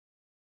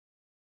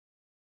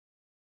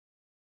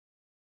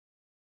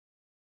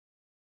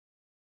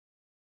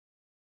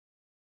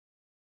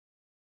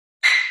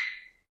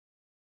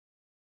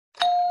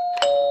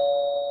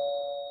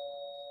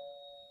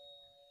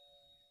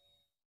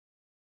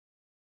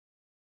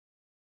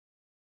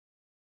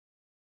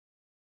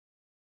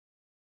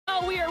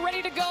Well, we are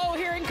ready to go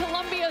here in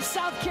Columbia,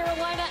 South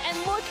Carolina, and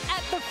look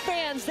at the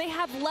fans. They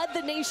have led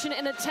the nation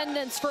in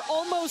attendance for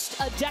almost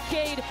a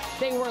decade.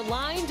 They were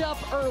lined up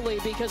early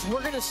because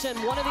we're going to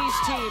send one of these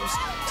teams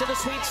to the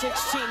Sweet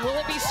 16. Will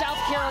it be South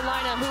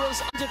Carolina, who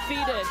is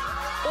undefeated,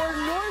 or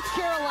North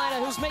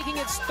Carolina, who's making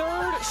its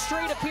third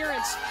straight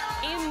appearance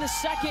in the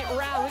second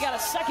round? We got a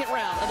second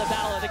round of the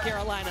Battle of the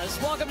Carolinas.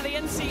 Welcome to the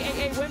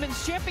NCAA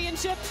Women's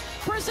Championship,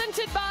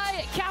 presented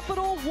by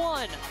Capital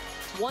One.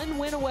 One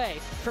win away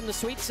from the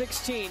Sweet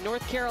 16.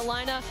 North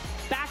Carolina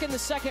back in the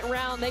second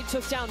round. They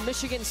took down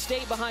Michigan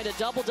State behind a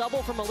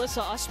double-double from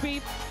Alyssa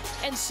Usby.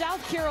 And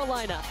South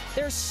Carolina,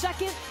 their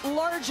second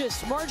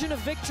largest margin of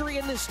victory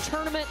in this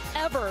tournament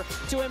ever,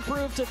 to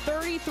improve to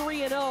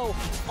 33-0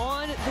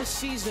 on the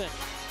season.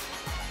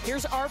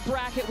 Here's our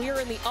bracket. We are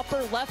in the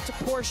upper left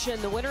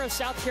portion. The winner of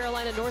South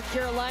Carolina, North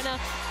Carolina,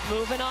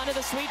 moving on to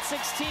the Sweet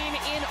 16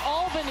 in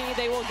Albany.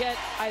 They will get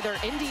either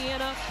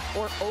Indiana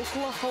or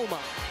Oklahoma.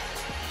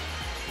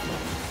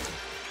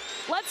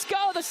 Let's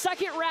go. The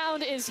second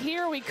round is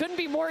here. We couldn't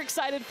be more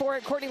excited for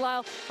it. Courtney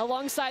Lyle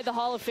alongside the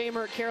Hall of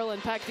Famer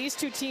Carolyn Peck. These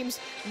two teams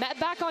met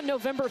back on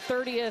November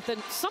 30th,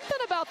 and something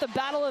about the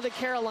Battle of the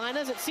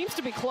Carolinas, it seems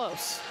to be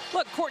close.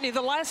 Look, Courtney,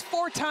 the last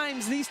 4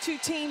 times these two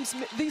teams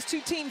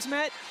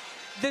met,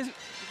 the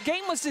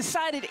game was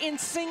decided in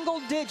single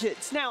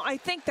digits. Now, I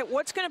think that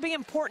what's going to be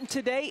important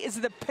today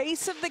is the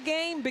pace of the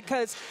game,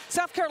 because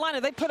South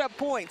Carolina, they put up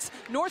points.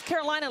 North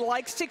Carolina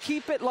likes to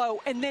keep it low,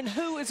 and then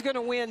who is going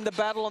to win the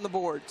battle on the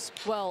boards?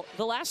 Well,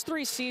 the last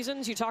 3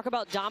 seasons, you talk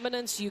about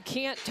dominance, you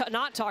can't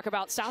not talk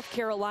about South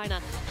Carolina.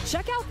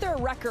 Check out their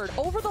record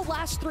over the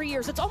last 3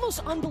 years. It's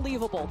almost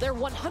unbelievable. They're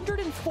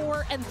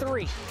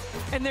 104-3.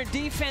 And their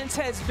defense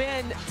has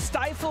been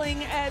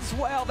stifling as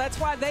well. That's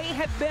why they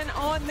have been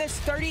on this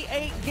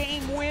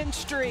 38-game win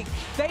streak.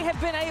 They have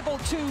been able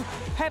to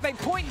have a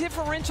point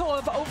differential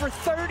of over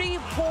 30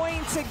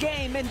 points a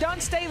game. And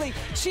Dawn Staley,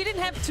 she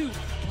didn't have to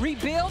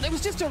rebuild. It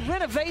was just a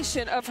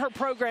renovation of her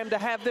program to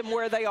have them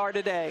where they are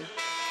today.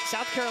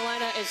 South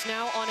Carolina is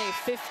now on a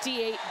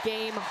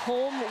 58-game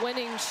home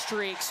winning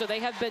streak, so they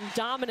have been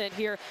dominant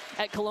here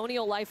at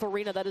Colonial Life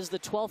Arena. That is the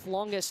 12th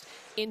longest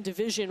in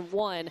Division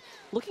I.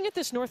 Looking at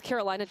this North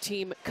Carolina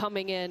team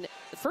coming in,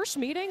 first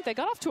meeting, they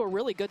got off to a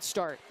really good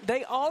start.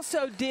 They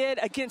also did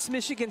against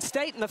Michigan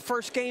State in the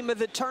first game of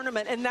the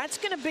tournament, and that's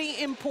going to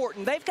be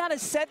important. They've got to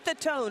set the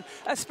tone,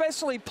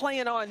 especially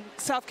playing on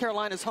South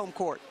Carolina's home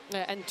court.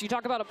 And you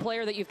talk about a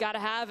player that you've got to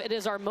have. It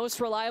is our most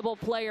reliable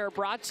player,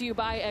 brought to you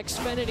by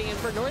Xfinity. And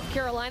for North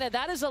Carolina,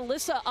 that is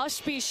Alyssa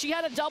Usby. She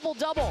had a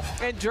double-double.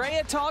 And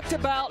Drea talked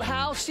about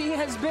how she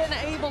has been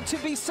able to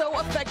be so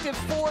effective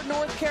for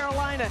North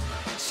Carolina.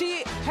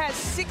 She has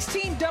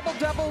 16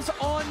 double-doubles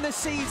on the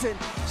season.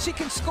 She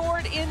can score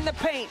it in the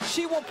paint.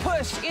 She will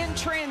push in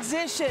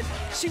transition.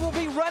 She will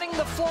be running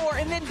the floor.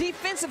 And then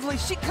defensively,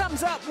 she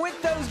comes up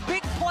with those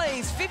big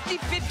plays,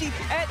 50-50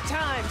 at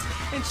times.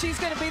 And she's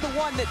going to be the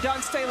one that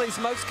Dawn Staley's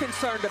most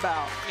concerned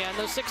about. Yeah, and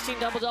those 16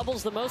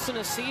 double-doubles, the most in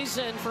a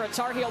season for a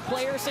Tar Heel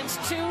player since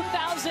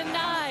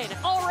 2009.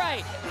 All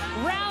right,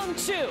 round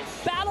 2,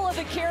 Battle of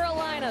the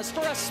Carolinas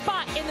for a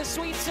spot in the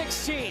Sweet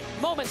 16.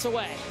 Moments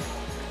away.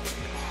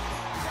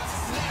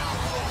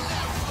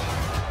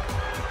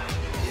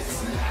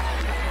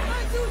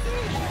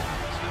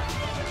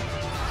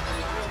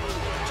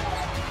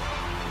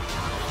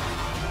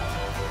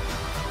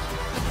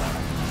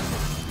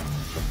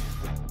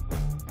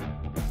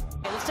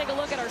 Let's take a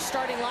look at our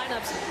starting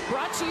lineups.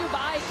 Brought to you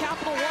by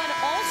Capital One.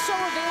 Also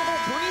available,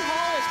 Bree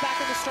Hall is back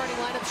in the starting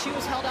lineup. She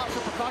was held out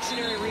for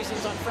precautionary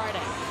reasons on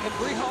Friday. And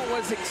Bree Hall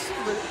was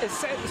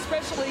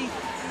especially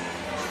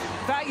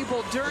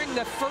valuable during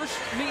the first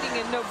meeting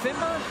in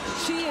November.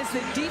 She is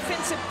the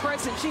defensive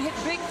presence. She hit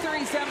big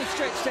threes down the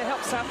stretch to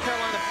help South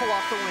Carolina pull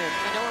off the win.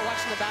 I know we're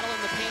watching the battle in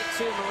the paint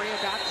too. Maria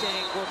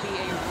Gakdang will be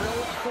a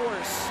real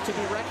force to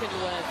be reckoned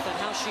with, and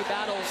how she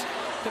battles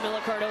Camila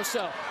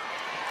Cardoso.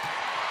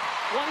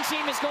 One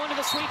team is going to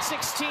the Sweet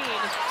 16.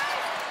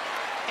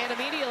 And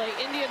immediately,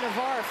 India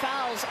Navarre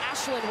fouls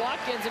Ashlyn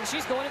Watkins, and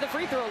she's going to the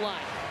free throw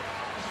line.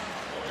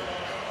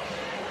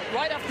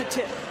 Right off the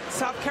tip,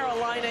 South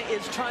Carolina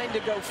is trying to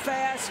go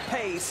fast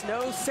pace.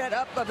 No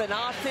setup of an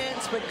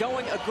offense, but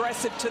going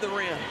aggressive to the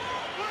rim.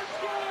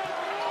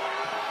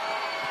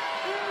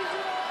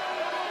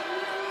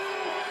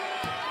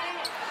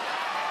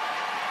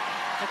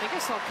 I think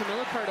I saw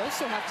Camila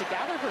Cardoso have to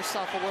gather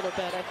herself a little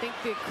bit. I think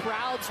the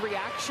crowd's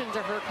reaction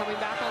to her coming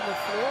back on the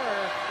floor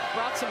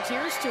brought some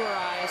tears to her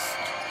eyes.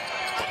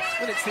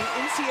 When it's the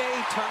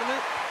NCAA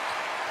tournament,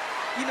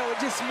 you know, it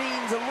just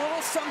means a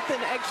little something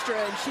extra,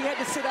 and she had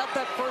to sit out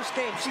that first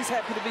game. She's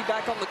happy to be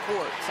back on the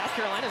court. South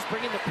Carolina's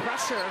bringing the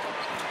pressure.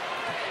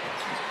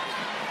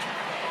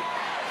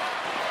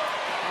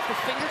 At the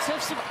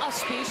fingertips of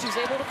Usby, she's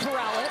able to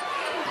corral it.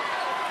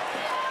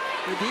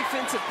 The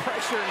defensive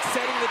pressure and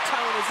setting the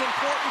tone is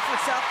important for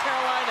South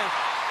Carolina.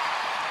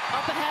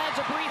 Up ahead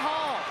to Bree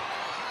Hall.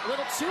 A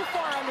little too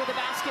far under the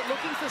basket,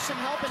 looking for some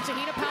help, and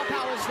Te-Hina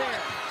Pow is there.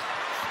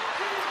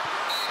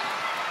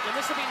 In the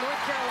this will be North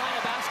Carolina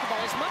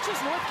basketball. As much as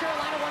North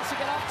Carolina wants to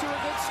get off to a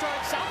good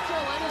start, South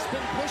Carolina's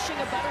been pushing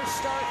a better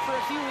start for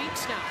a few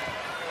weeks now.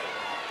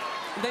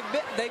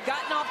 They've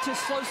gotten off to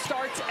slow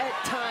starts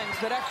at times,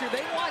 but after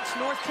they watched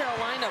North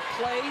Carolina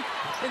play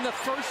in the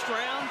first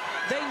round,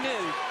 they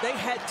knew they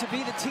had to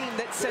be the team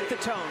that set the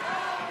tone.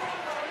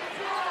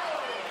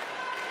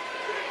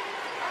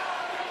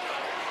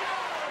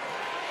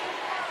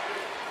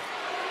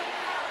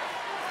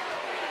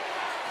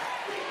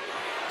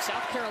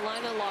 South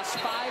Carolina lost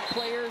 5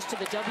 players to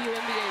the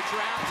WNBA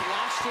draft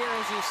last year.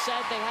 As you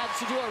said, they had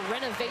to do a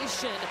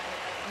renovation,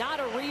 not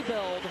a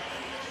rebuild.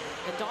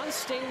 And Dawn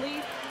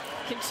Staley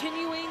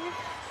continuing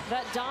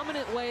that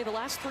dominant way the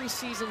last 3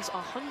 seasons,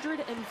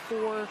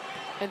 104-3.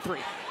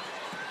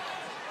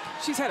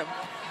 She's had a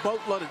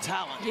boatload of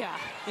talent. Yeah.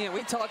 You know,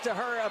 we talked to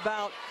her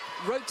about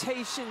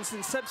rotations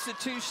and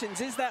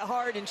substitutions. Is that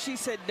hard? And she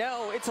said,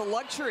 no, it's a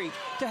luxury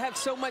to have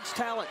so much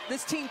talent.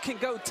 This team can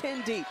go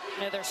 10 deep.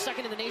 Yeah, they're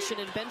second in the nation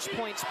in bench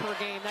points per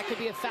game. That could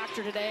be a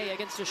factor today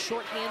against a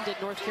shorthanded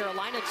North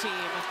Carolina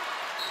team.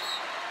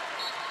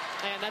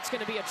 And that's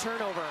going to be a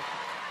turnover.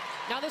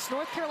 Now this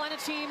North Carolina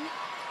team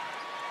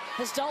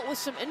has dealt with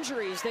some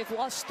injuries. They've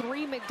lost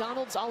 3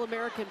 McDonald's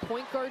All-American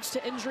point guards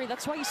to injury.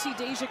 That's why you see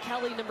Deja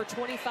Kelly, number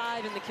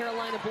 25 in the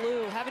Carolina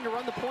Blue, having to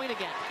run the point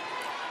again.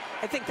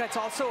 I think that's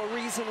also a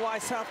reason why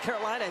South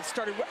Carolina has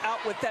started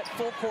out with that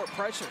full court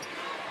pressure.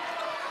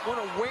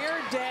 Want to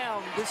wear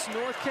down this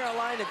North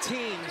Carolina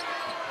team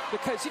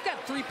because you've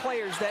got 3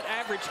 players that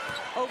average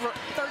over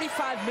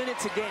 35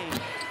 minutes a game.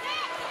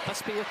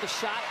 Must be with the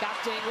shot,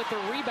 Gakdang with the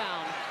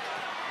rebound.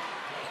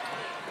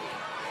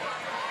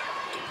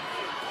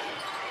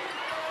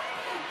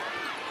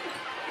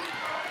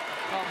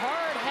 A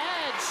hard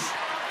hedge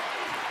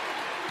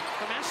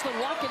from Ashlyn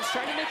Watkins,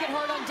 trying to make it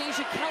hard on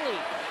Deja Kelly.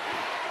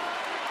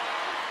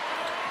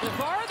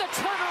 Navarre, the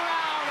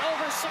turnaround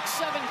over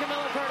 6'7",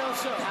 Camila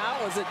Cardoso. That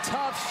was a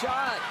tough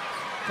shot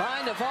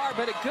by Navarre,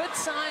 but a good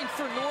sign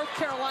for North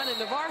Carolina.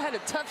 Navarre had a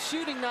tough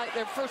shooting night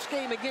their first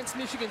game against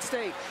Michigan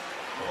State.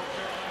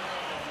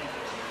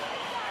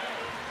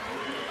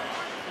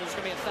 There's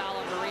going to be a foul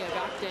on Maria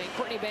Gakdang.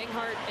 Courtney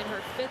Banghart in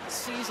her 5th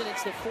season.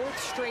 It's the 4th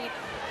straight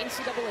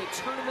NCAA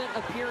tournament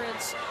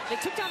appearance. They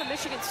took down a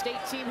Michigan State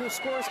team who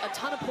scores a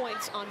ton of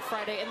points on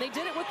Friday, and they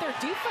did it with their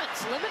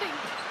defense, limiting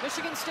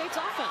Michigan State's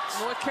offense.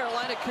 North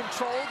Carolina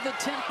controlled the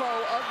tempo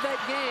of that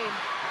game.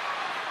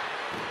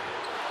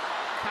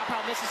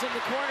 Pow misses in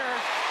the corner.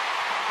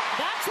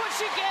 That's what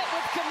you get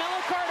with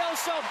Camila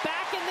Cardoso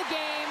back in the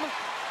game.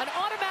 An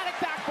automatic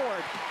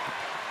backboard.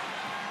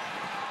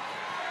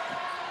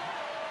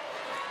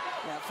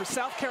 Yeah, for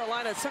South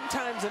Carolina,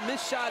 sometimes a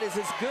missed shot is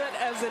as good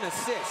as an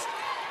assist.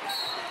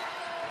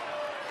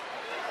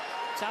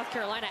 South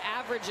Carolina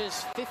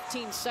averages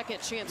 15 second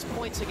chance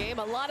points a game.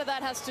 A lot of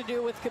that has to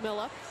do with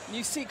Camila.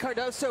 You see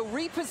Cardoso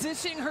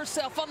repositioning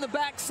herself on the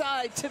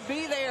backside to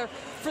be there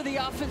for the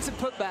offensive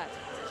putback.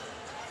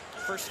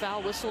 First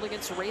foul whistled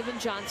against Raven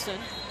Johnson.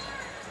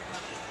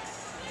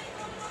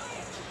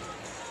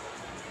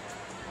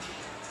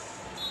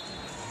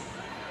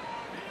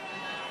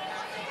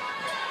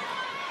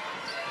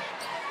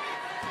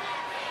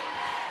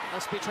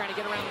 Must be trying to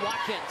get around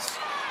Watkins.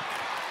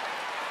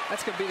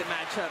 That's going to be the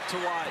matchup to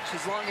watch.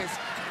 As long as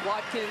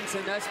Watkins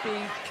and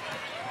Usby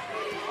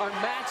are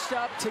matched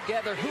up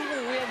together, who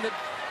will win the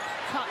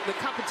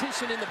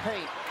competition in the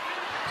paint?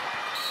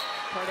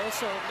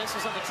 Cardoso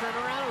misses on the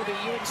turnaround with the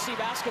UNC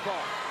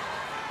basketball.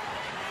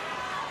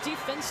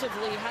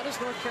 Defensively, how does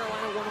North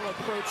Carolina want to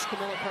approach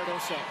Camila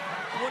Cardoso?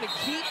 You want to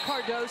keep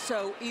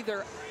Cardoso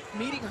either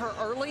meeting her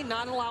early,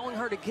 not allowing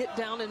her to get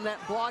down in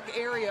that block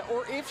area,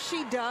 or if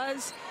she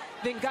does,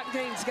 then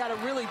Gakdang's got to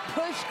really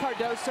push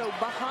Cardoso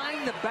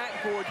behind the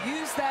backboard.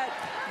 Use that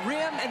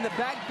rim and the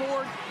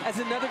backboard as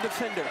another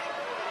defender.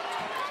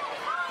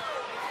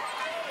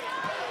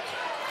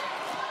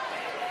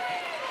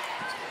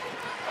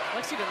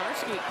 Lexi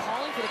Donarski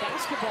calling for the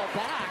basketball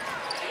back.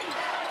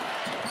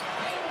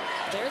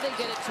 There they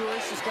get it to her.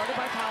 She's guarded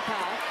by Pow.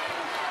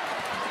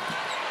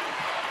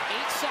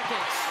 8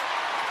 seconds.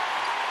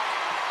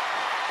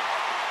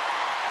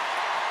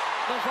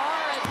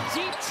 Navarre, a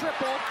deep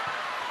triple.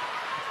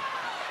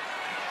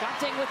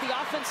 Gakdang with the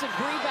offensive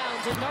rebound.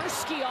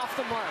 Donarski off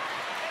the mark.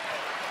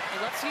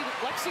 And Lexi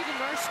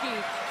Donarski,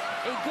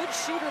 a good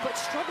shooter, but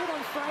struggled on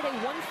Friday,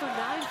 1 for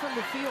 9 from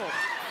the field.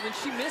 When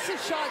she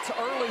misses shots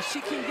early, she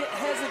can get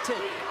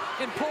hesitant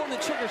in pulling the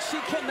trigger. She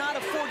cannot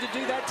afford to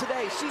do that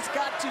today. She's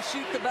got to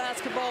shoot the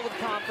basketball with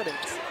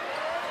confidence.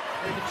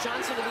 Raven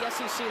Johnson to the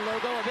SEC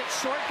logo, a bit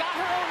short, got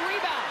her own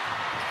rebound.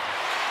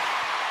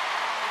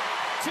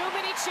 Too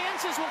many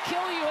chances will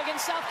kill you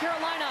against South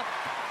Carolina.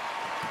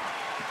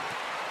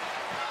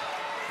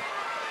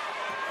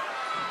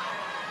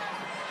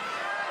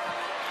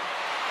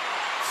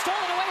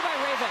 Stolen away by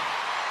Raven.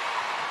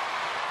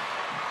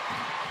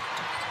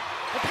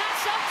 The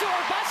pass up to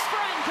her best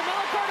friend,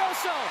 Camila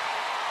Cardoso.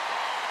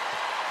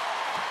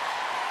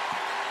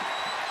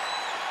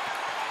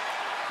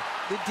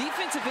 The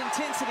defensive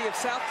intensity of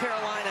South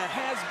Carolina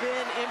has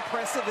been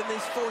impressive in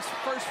these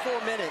first 4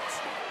 minutes.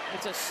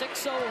 It's a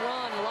 6-0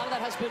 run. A lot of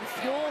that has been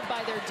fueled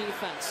by their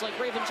defense, like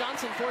Raven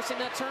Johnson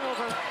forcing that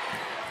turnover.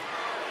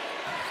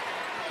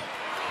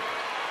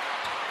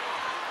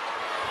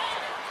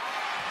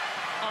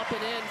 Up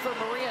and in for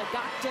Maria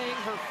Gakdang,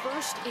 her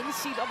first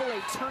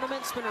NCAA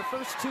tournament. Spent her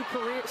first 2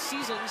 career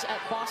seasons at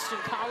Boston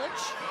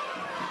College.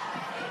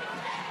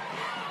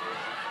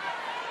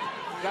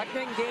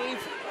 Gakdang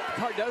gave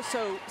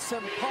Cardoso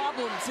some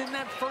problems in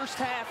that first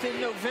half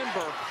in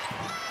November.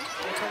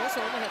 And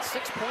Cardoso only had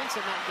 6 points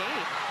in that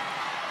game.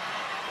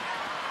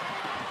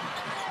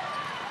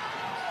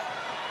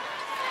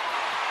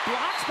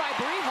 Blocked by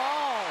Bree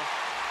Hall.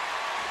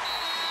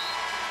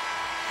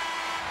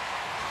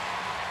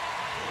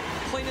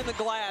 Cleaning the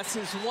glass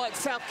is what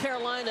South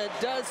Carolina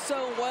does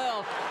so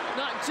well.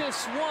 Not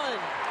just 1,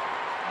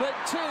 but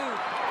 2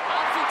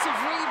 offensive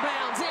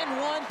rebounds in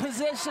 1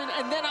 possession,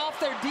 and then off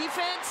their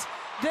defense,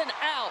 then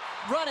out,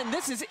 running.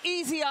 This is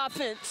easy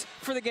offense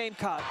for the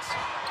Gamecocks.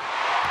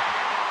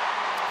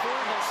 4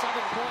 of their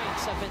 7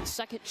 points have been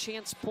second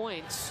chance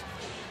points.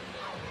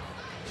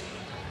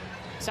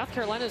 South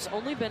Carolina's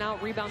only been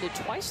out rebounded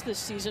twice this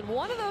season.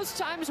 One of those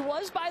times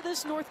was by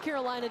this North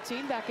Carolina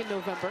team back in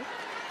November.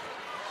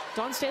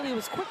 Dawn Staley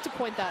was quick to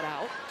point that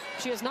out.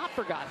 She has not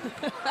forgotten.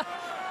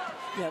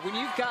 Yeah, when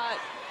you've got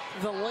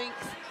the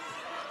length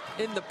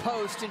in the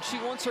post and she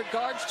wants her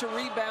guards to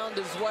rebound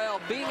as well,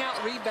 being out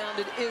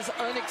rebounded is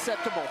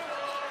unacceptable.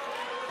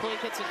 Chloe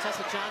Kitts and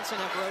Tessa Johnson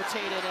have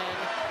rotated in.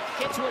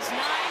 Kitts was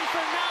 9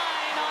 for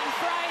 9 on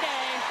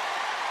Friday.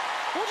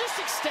 We'll just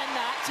extend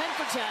that, 10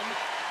 for 10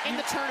 in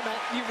the tournament.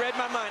 You read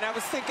my mind. I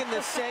was thinking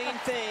the same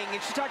thing.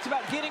 And she talked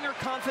about getting her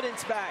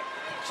confidence back.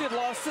 She had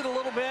lost it a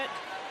little bit,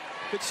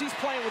 but she's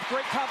playing with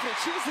great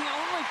confidence. She was the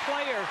only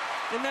player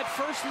in that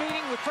first meeting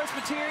with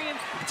Presbyterian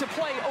to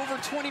play over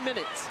 20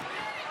 minutes.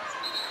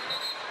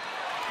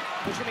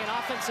 There's going to be an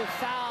offensive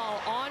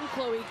foul on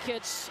Chloe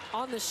Kitts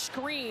on the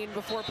screen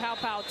before Pow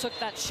Pow took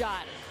that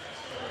shot.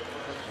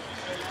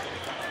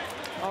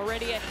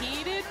 Already a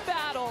heated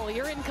battle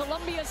here in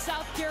Columbia,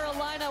 South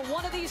Carolina.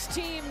 One of these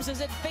teams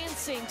is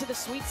advancing to the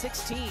Sweet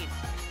 16.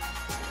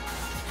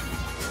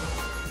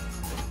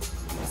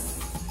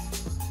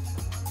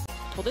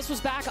 Well, this was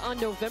back on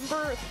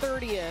November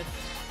 30th.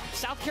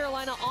 South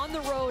Carolina on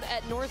the road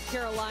at North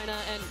Carolina,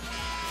 and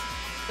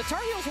the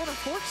Tarheels one of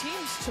 4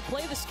 teams to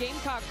play this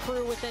Gamecock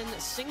crew within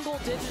single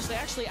digits. They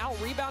actually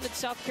out-rebounded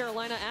South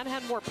Carolina and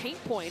had more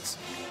paint points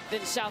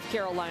than South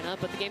Carolina,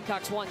 but the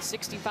Gamecocks won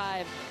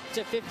 65-58.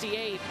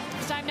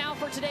 It's time now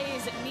for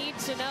today's Need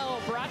to Know,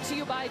 brought to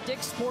you by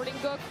Dick's Sporting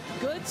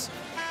Goods.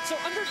 So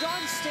under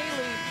Dawn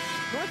Staley,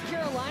 North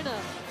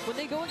Carolina, when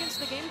they go against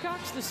the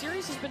Gamecocks, the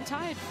series has been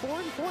tied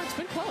 4-4. It's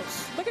been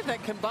close. Look at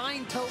that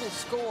combined total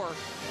score.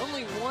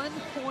 Only 1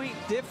 point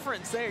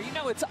difference there. You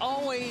know, it's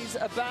always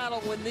a battle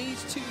when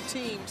these 2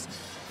 teams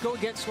go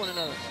against one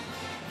another.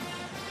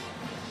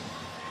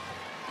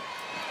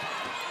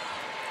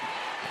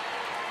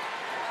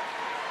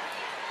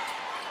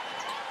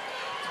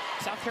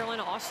 South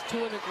Carolina off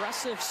to an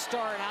aggressive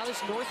start. How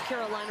does North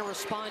Carolina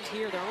respond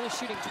here? They're only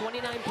shooting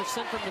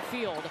 29% from the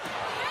field.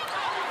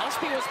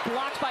 Usby was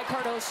blocked by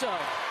Cardoso.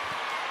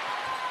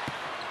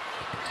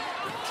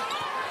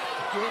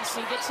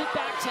 UNC gets it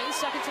back, 10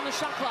 seconds on the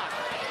shot clock.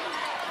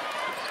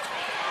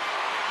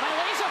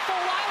 Mylaza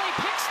Fulwiley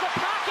picks the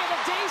pocket of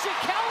Deja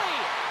Kelly.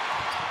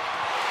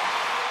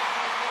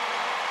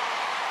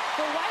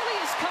 Fulwiley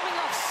is coming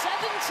off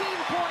 17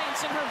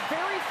 points in her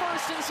very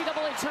first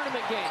NCAA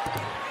tournament game.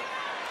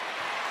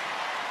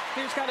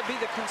 Here's got to be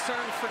the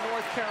concern for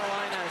North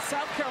Carolina.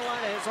 South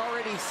Carolina has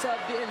already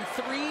subbed in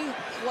 3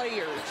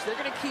 players. They're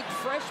going to keep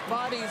fresh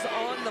bodies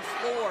on the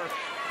floor.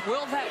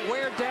 Will that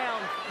wear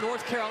down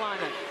North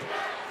Carolina?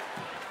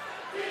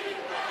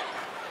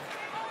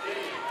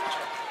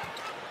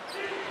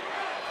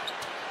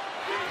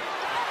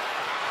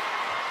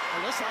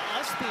 Alyssa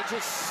Usby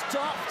just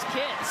stuffed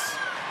Kitts.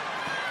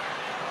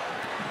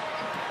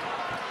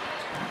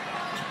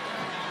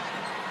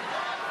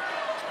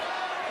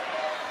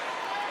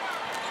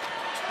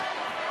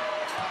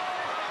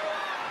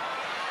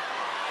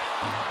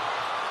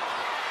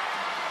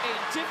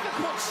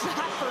 Difficult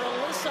shot for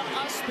Alyssa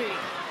Usby.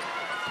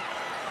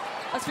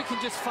 Usby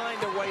can just find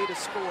a way to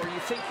score.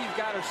 You think you've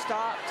got her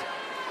stopped,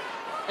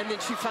 and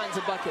then she finds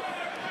a bucket.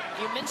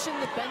 You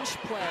mentioned the bench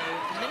play.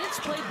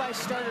 Minutes played by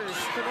starters.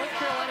 For North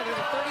Carolina,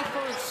 they're the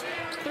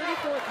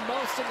 34th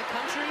most in the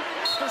country.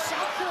 For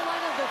South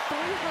Carolina, the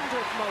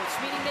 300th most,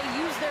 meaning they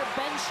use their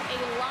bench a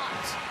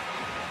lot.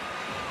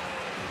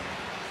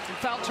 And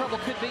foul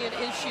trouble could be an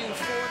issue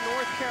for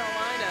North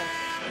Carolina.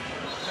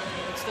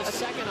 It's the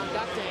second on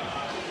Gakdang.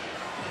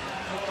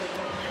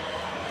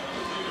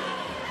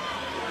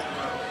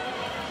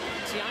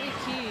 Tiani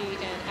Key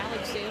and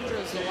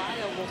Alexandra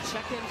Zelaya will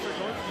check in for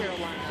North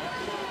Carolina.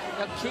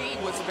 Now, Key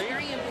was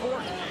very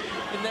important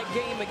in that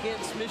game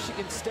against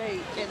Michigan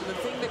State, and the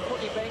thing that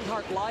Courtney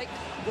Banghart liked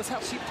was how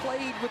she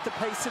played with the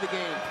pace of the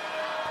game.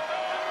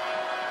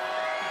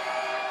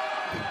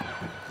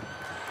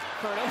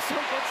 Cardoso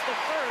gets the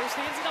first.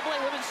 The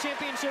NCAA Women's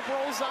Championship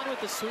rolls on with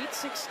the Sweet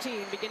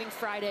 16 beginning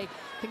Friday.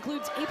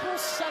 Concludes April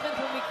 7th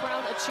when we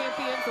crown a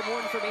champion. For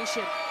more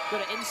information, go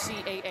to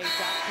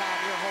NCAA.com,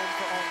 your home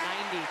for all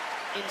 90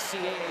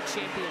 NCAA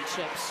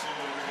championships.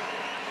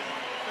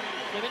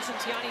 We mentioned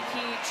Te-Hina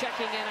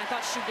checking in. I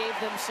thought she gave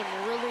them some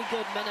really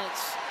good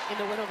minutes in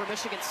the win over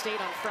Michigan State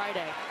on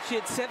Friday. She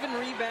had 7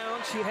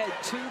 rebounds. She had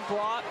 2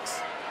 blocks.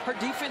 Her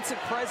defensive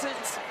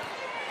presence,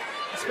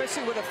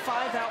 especially with a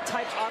 5-out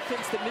type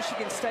offense that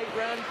Michigan State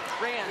ran,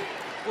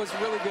 was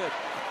really good.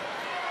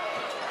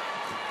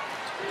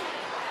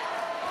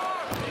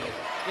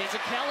 Deja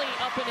Kelly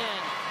up and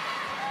in.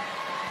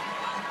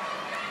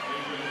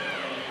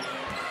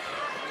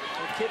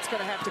 Kid's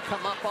going to have to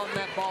come up on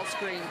that ball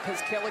screen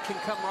because Kelly can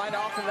come right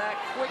off of that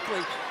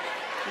quickly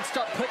and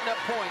start putting up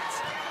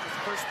points.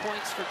 First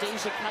points for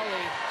Deja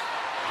Kelly.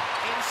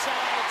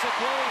 Inside to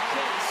Chloe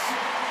Kitts.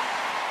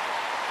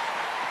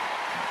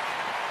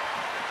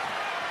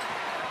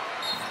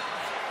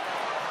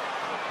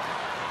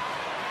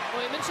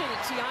 Well, you mentioned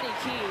Te-Hina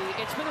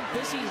Key. It's been a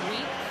busy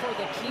week for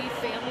the Key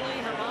family.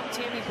 Her mom,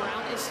 Tammy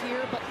Brown, is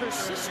here, but her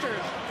sister,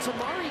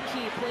 Tamari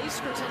Key, plays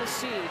for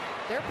Tennessee.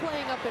 They're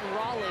playing up in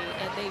Raleigh,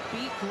 and they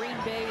beat Green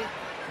Bay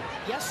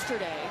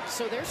yesterday.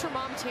 So there's her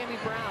mom, Tammy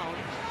Brown.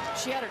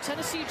 She had her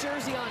Tennessee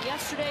jersey on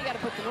yesterday. Got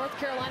to put the North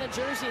Carolina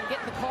jersey and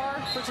get in the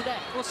car for today.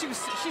 Well, she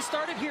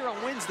started here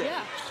on Wednesday.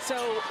 Yeah.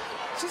 So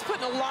she's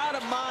putting a lot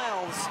of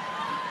miles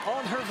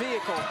on her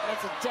vehicle.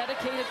 That's a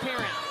dedicated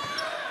parent.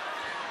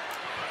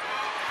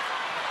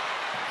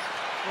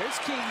 There's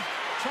Key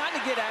trying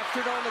to get after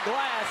it on the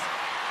glass.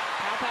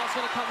 Pow's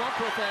going to come up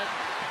with it.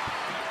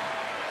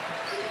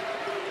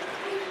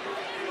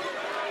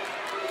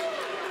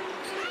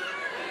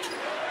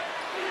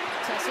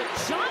 Tessa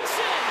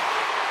Johnson.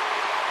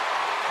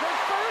 Her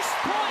first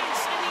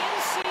points in the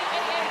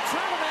NCAA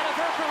tournament of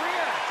her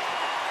career.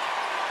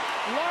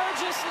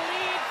 Largest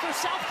lead for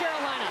South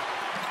Carolina.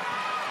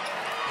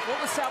 What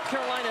was South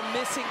Carolina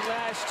missing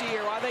last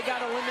year? Why they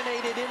got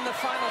eliminated in the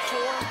Final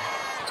Four?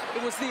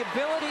 It was the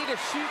ability to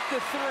shoot the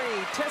 3.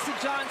 Tessa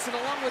Johnson,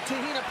 along with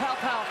Te-Hina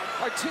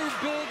are 2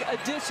 big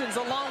additions,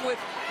 along with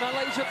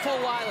Malaysia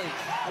Fulwiley.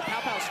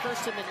 Well, Pow's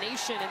first in the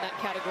nation in that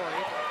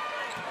category.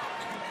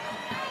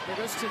 There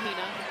goes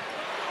Te-Hina.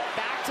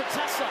 Back to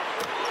Tessa.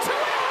 2 in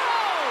a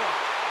row!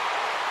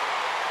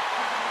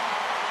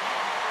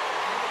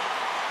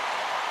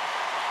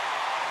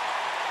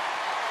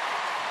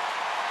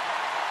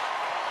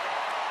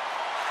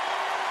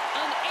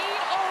 An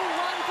 8-0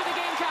 run for the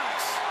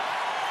Gamecocks.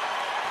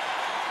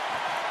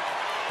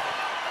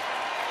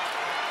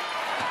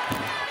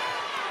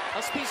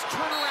 Uspie's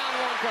turnaround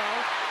won't go,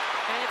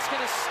 and it's going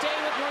to stay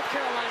with North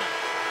Carolina.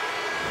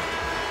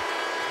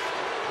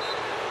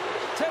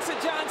 Tessa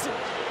Johnson,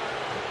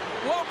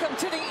 welcome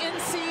to the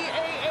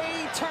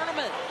NCAA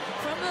tournament.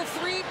 From the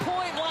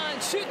 3-point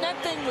line, shooting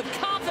that thing with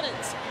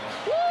confidence.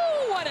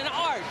 Woo, what an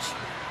arch.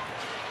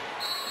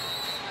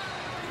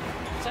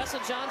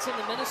 Tessa Johnson,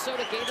 the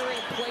Minnesota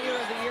Gatorade Player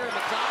of the Year,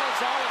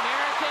 McDonald's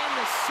All-American,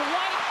 the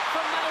swipe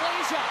from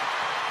Malaysia.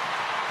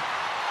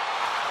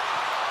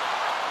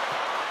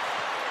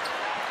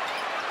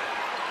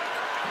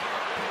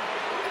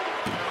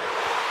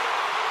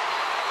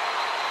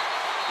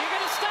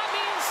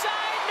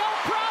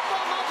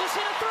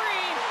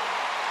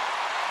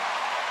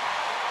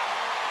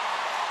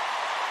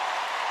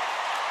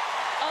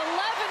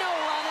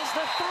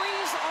 The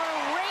threes are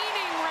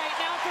raining right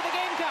now for the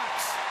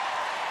Gamecocks.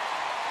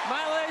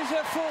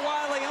 Malaysia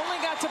Fulwiley only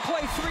got to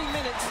play 3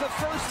 minutes the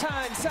first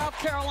time South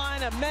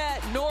Carolina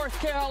met North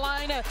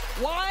Carolina.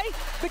 Why?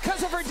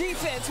 Because of her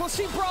defense. Well,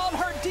 she brought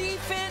her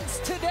defense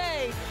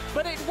today,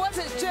 but it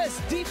wasn't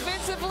just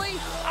defensively,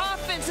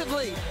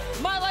 offensively.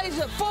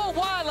 Malaysia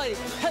Fulwiley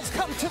has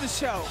come to the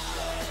show.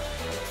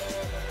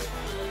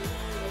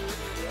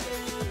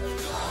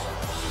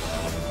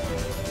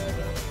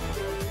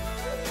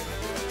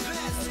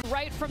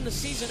 Right from the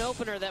season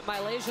opener that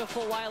Malaysia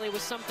Fulwiley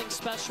was something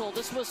special.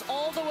 This was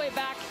all the way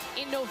back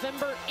in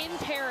November in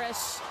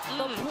Paris.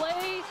 The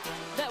play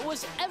that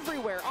was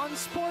everywhere on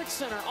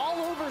SportsCenter, all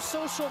over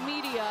social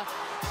media.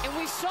 And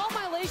we saw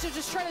Malaysia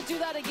just try to do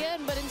that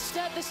again, but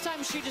instead this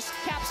time she just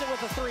caps it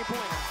with a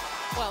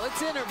 3-pointer. Well,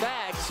 it's in her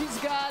bag. She's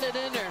got it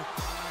in her.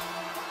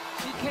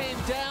 She came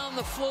down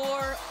the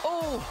floor.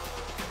 Oh,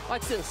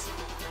 watch this.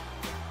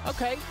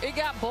 Okay, it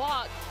got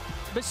blocked,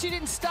 but she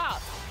didn't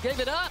stop. Gave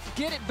it up,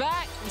 get it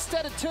back.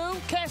 Instead of 2,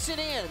 cash it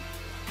in.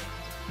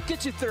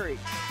 Get your 3.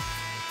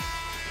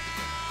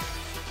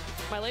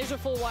 Malaysia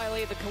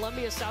Fulwiley, the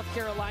Columbia, South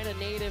Carolina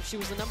native. She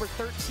was the number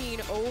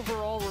 13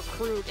 overall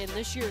recruit in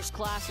this year's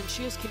class, and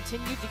she has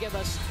continued to give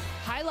us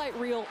highlight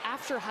reel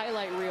after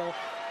highlight reel.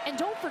 And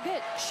don't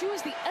forget, she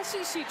was the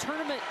SEC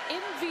Tournament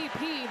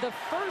MVP, the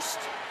first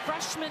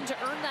freshman to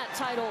earn that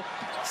title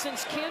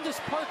since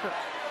Candace Parker.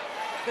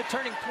 The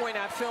turning point,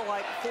 I feel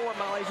like, for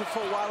Malaysia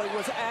Fulwiley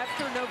was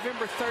after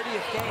November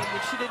 30th game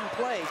when she didn't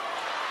play.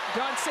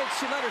 Dawn said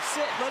she let her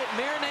sit, let it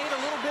marinate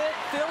a little bit,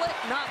 feel it,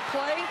 not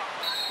play.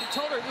 He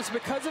told her it was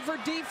because of her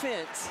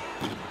defense.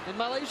 And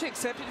Malaysia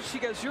accepted it. She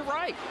goes, you're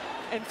right.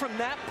 And from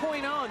that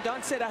point on,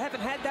 Dawn said, I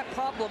haven't had that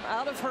problem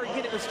out of her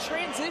again. It was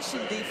transition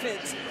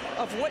defense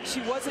of what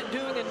she wasn't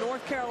doing in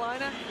North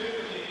Carolina.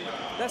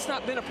 That's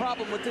not been a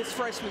problem with this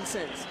freshman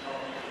since.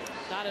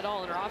 Not at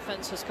all, and her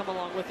offense has come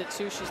along with it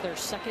too. She's their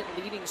second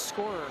leading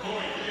scorer.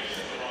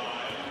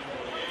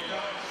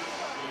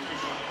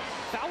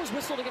 Foul was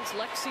whistled against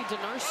Lexi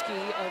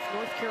Donarski of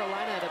North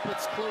Carolina. That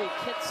puts Chloe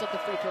Kitts at the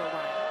free throw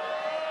line.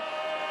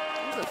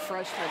 She's a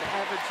freshman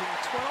averaging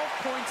 12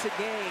 points a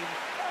game.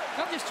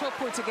 Not just 12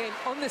 points a game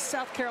on this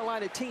South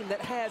Carolina team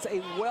that has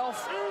a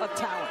wealth of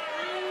talent.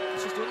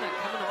 She's doing that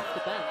coming off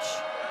the bench.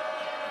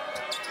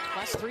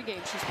 Last 3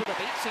 games, she's put up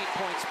 18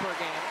 points per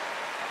game.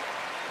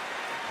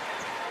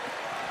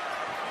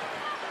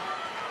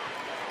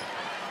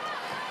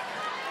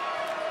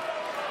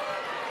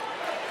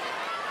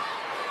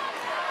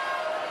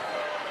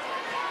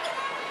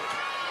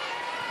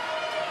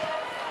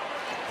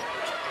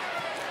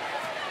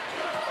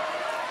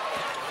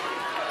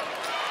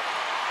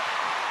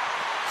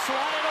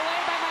 Swatted away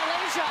by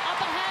Malaysia, up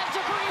ahead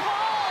to Bree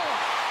Hall.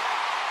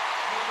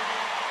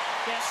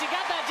 Yeah, she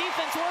got that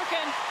defense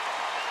working.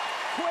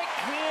 Quick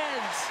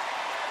hands.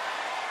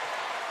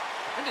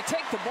 And to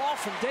take the ball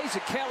from Deja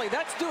Kelly,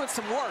 that's doing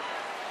some work.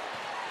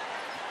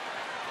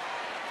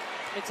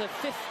 It's a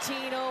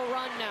 15-0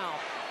 run now.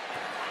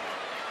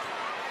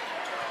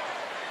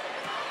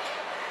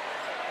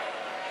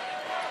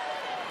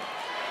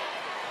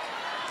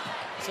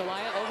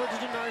 Zelaya over to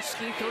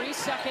Donarski, 3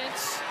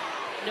 seconds.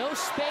 No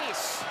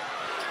space.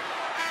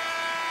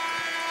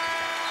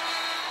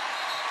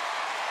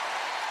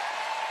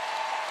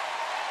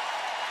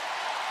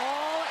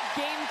 All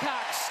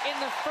Gamecocks in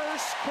the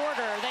first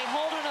quarter. They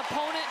hold an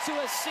opponent to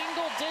a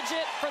single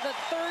digit for the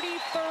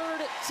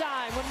 33rd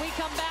time. When we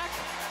come back,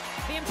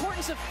 the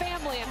importance of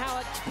family and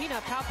how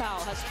Te-Hina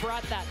has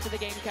brought that to the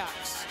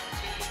Gamecocks.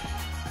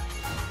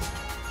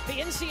 The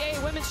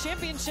NCAA Women's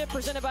Championship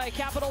presented by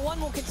Capital One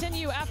will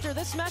continue after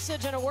this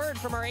message and a word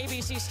from our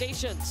ABC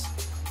stations.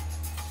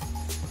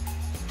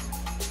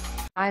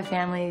 My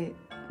family,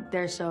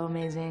 they're so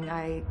amazing.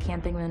 I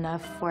can't thank them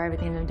enough for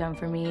everything they've done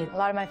for me. A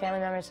lot of my family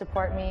members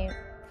support me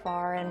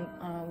far and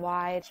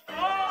wide.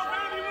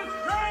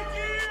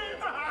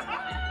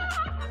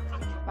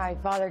 My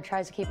father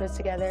tries to keep us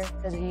together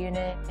as a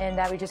unit, and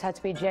that we just had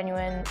to be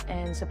genuine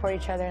and support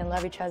each other and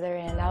love each other,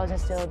 and that was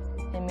instilled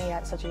in me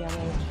at such a young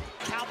age.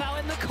 Pow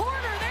in the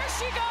corner, there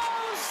she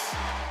goes!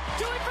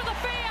 Do it for the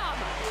fam!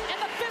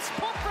 And the fist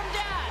pump from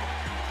Dad.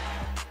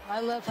 I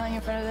love playing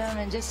in front of them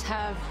and just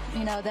have,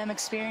 you know, them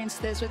experience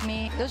this with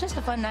me. It was just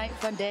a fun night,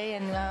 fun day,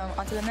 and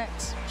on to the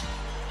next.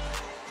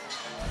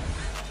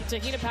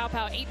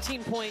 Te-Hina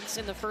 18 points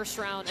in the first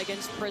round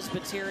against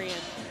Presbyterian.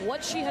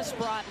 What she has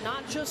brought,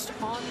 not just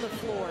on the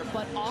floor,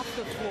 but off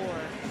the floor,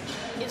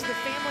 is the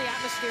family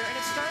atmosphere. And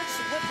it starts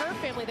with her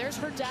family. There's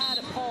her dad,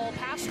 Paul,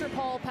 Pastor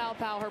Paul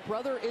Pow, her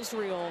brother,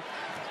 Israel.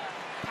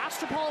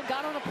 Pastor Paul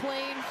got on a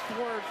plane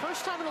for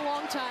first time in a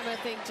long time, I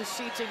think, to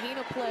see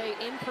Te-Hina play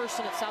in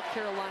person at South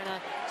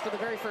Carolina for the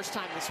very first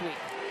time this week.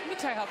 Let me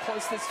tell you how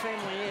close this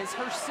family is.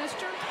 Her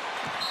sister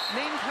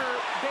named her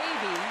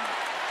baby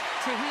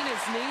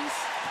Te-Hina's niece,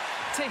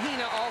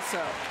 Te-Hina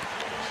also.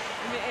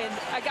 And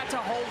I got to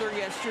hold her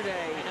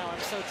yesterday. I know, I'm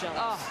so jealous.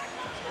 Oh.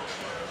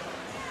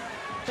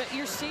 But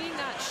you're seeing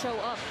that show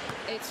up.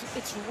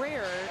 It's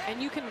rare,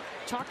 and you can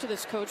talk to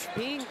this coach,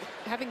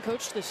 having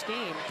coached this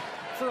game,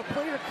 for a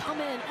player to come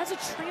in as a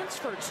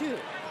transfer too,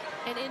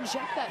 and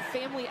inject that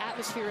family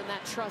atmosphere and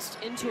that trust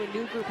into a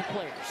new group of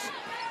players.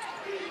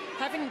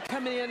 Having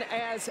come in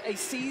as a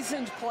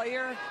seasoned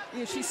player, you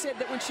know, she said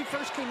that when she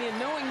first came in,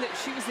 knowing that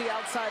she was the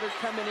outsider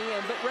coming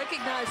in, but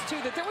recognized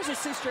too that there was a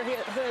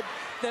sisterhood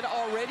that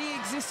already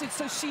existed,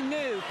 so she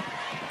knew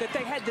that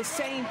they had the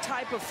same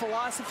type of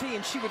philosophy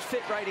and she would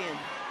fit right in.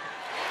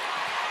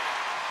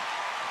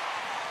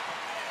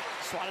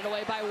 Swatted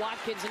away by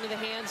Watkins into the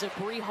hands of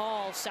Bree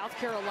Hall, South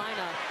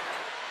Carolina.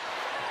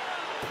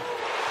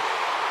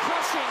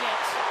 Crushing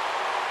it.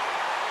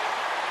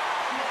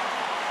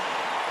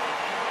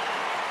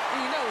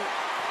 You know,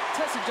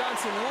 Tessa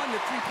Johnson won the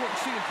three-point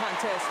shooting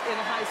contest in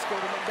high school,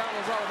 the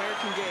McDonald's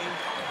All-American game.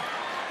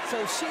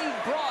 So she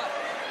brought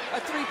a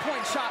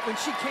three-point shot when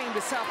she came to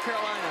South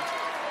Carolina.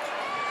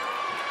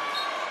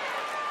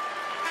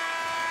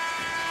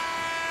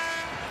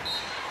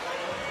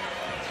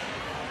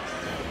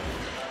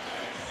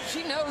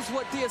 She knows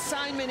what the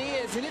assignment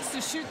is, and it's to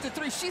shoot the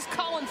three. She's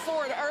calling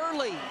for it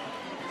early.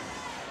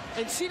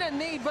 And she doesn't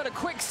need but a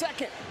quick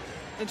second.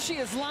 And she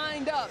is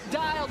lined up,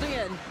 dialed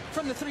in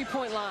from the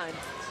three-point line.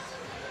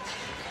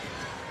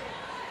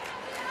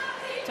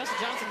 Tessa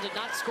Johnson did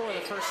not score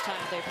the first time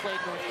they played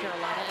North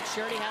Carolina, and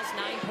she already has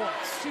 9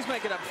 points. She's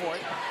making up for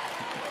it.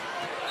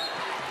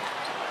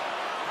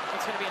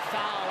 It's going to be a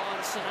foul on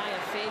Sanaya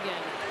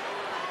Fagan,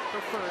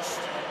 her first.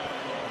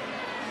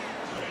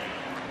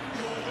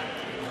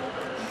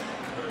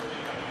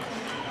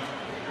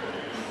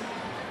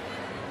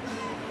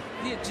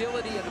 The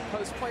agility of the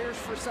post players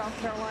for South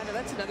Carolina,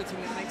 that's another thing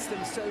that makes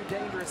them so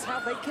dangerous. How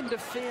they can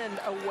defend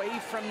away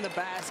from the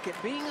basket,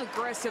 being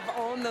aggressive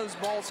on those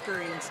ball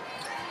screens.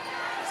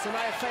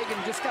 Sanaya Fagan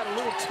just got a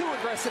little too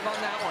aggressive on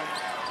that one.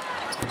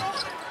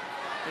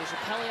 Deja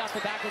Kelly off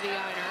the back of the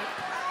iron.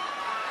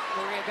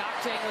 Maria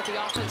Goctang with the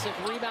offensive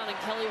rebound, and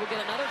Kelly would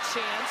get another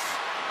chance.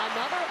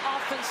 Another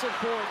offensive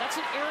board. That's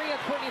an area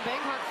Courtney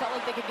Banghart felt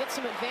like they could get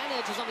some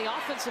advantages on the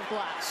offensive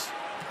glass.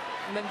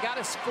 And then got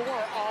to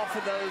score off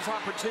of those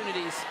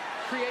opportunities,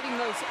 creating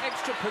those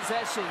extra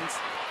possessions.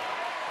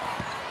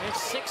 There's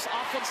 6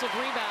 offensive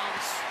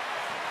rebounds,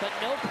 but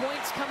no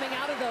points coming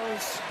out of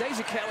those.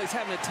 Deja Kelly's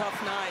having a tough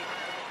night.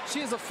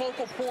 She is a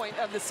focal point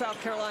of the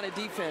South Carolina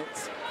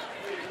defense.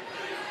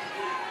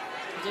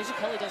 Deja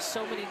Kelly does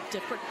so many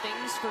different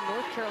things for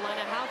North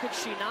Carolina. How could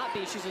she not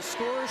be? She's a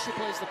scorer. She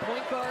plays the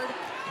point guard.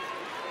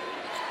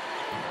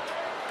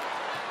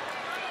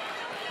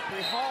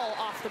 Bree Hall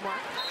off the mark.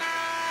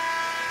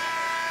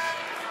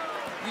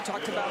 You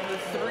talked about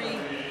the 3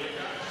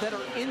 that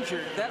are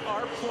injured, that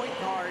are point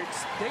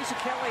guards. Deja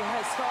Kelly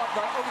has thought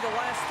that over the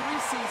last 3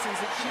 seasons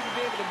that she would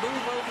be able to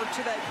move over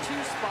to that 2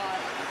 spot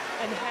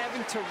and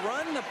having to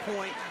run the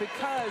point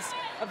because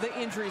of the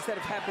injuries that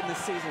have happened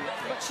this season.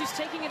 But she's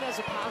taking it as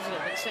a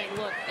positive and saying,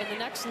 look, in the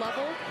next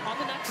level, on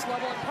the next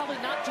level, I'm probably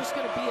not just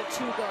going to be a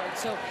 2 guard.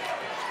 So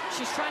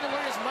she's trying to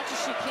learn as much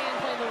as she can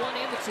playing the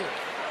 1 and the 2.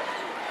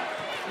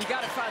 You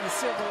got to find the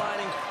silver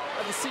lining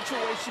of the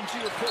situations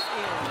you were put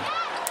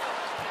in.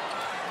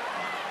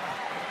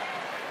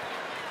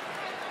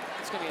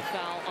 Going to be a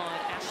foul on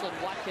Ashlyn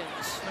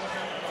Watkins.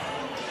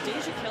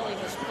 Deja Kelly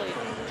has played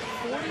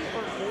 40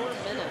 or more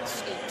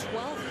minutes in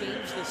 12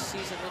 games this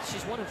season.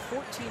 She's one of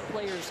 14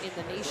 players in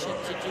the nation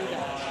to do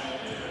that.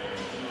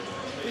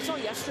 We saw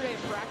yesterday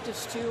in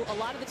practice, too. A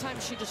lot of the time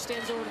she just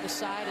stands over to the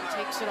side and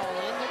takes it all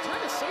in. They're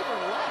trying to save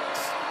her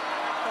legs.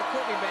 Like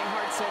Courtney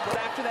Banghart said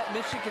that after that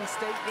Michigan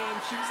State game,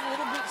 she was a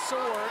little bit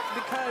sore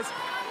because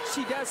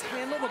she does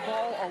handle the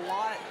ball a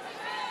lot.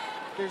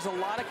 There's a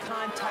lot of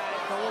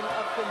contact going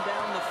up and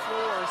down the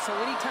floor. So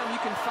anytime you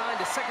can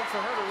find a second for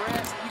her to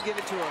rest, you give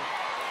it to her.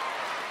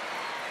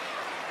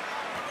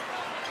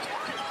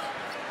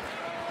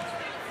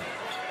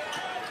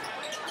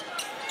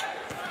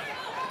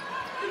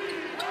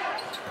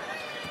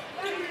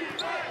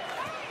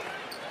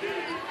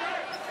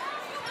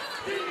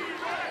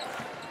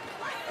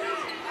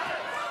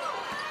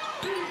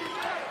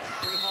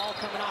 Bree Hall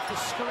coming off the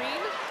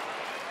screen.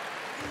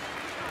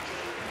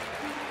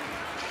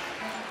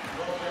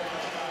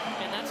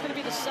 And that's going to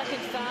be the second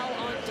foul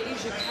on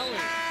Deja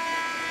Kelly.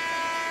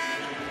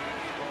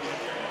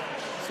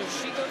 So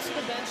she goes to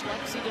the bench.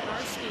 Lexi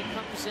Donarski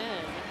comes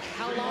in.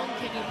 How long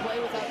can you play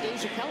without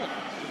Deja Kelly?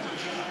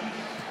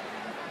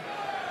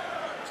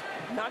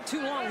 Not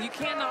too long. You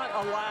cannot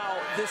allow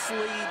this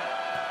lead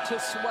to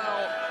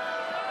swell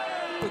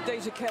with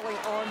Deja Kelly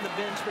on the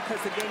bench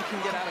because the game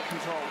can get out of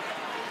control.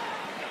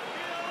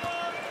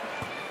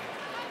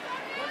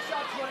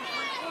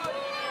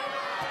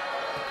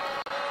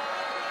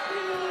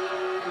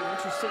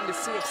 Interesting to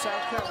see if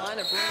South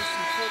Carolina brings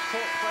some full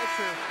court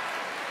pressure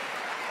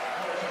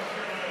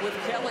with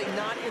Kelly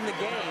not in the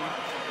game.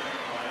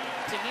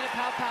 Te-Hina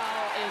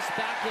Paopao is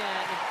back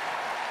in.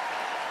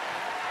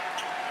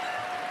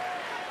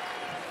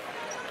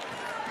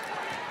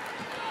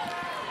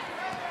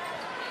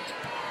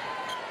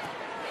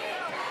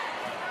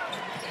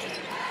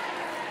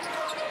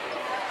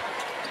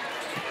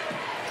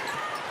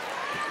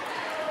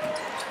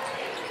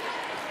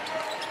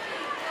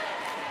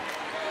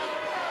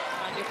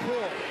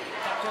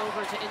 Back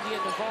over to India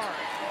Navarre.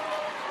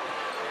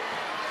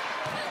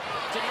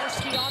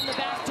 Donarski on the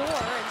back door,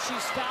 and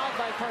she's fouled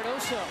by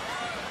Cardoso.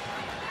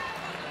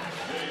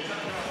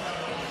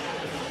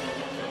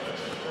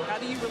 How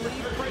do you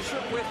relieve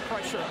pressure with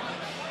pressure?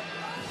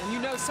 And you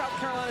know South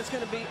Carolina's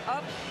going to be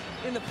up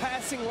in the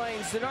passing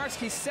lanes.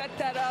 Donarski set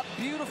that up.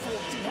 Beautiful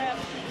to have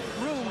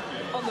room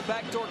on the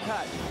backdoor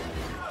cut.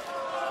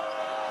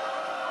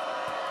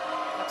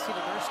 Lexi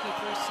Donarski,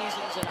 3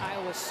 seasons at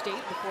Iowa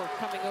State before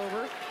coming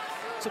over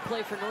to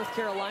play for North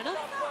Carolina.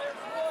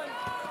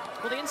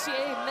 Well, the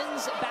NCAA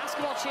Men's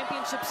Basketball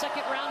Championship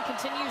second round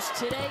continues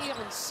today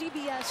on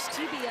CBS,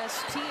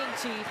 TBS,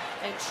 TNT,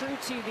 and True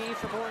TV.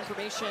 For more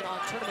information on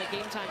tournament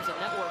game times and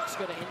networks,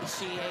 go to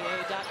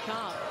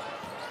ncaa.com.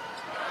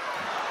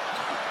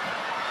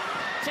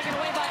 Taken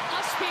away by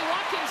Usby.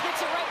 Watkins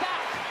gets it right back.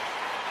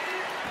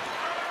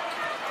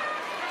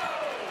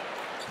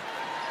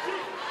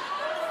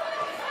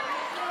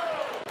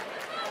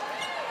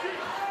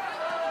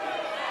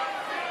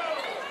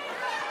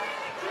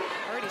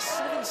 Already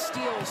 7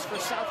 steals for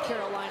South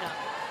Carolina.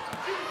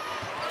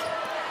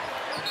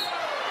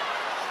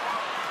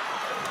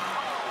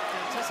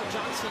 And Tessa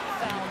Johnson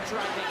foul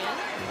driving in.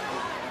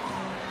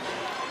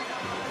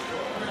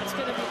 That's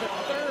going to be the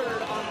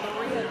 3rd on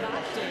Maria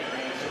Goctang.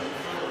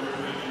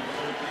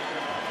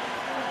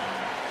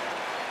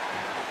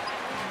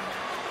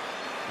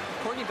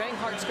 Courtney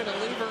Banghart's going to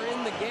leave her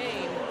in the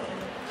game.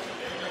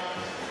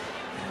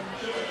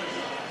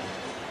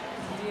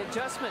 Dia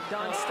adjustment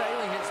Don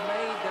Staley has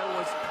made, though,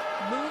 was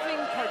moving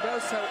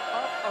Cardoso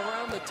up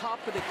around the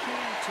top of the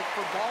key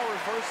for ball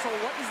reversal.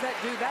 What does that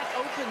do? That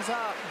opens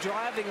up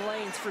driving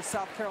lanes for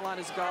South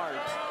Carolina's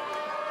guards.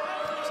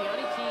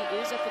 Tiani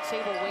Key is at the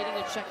table waiting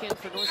to check in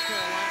for North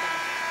Carolina.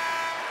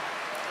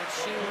 And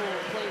she will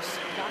replace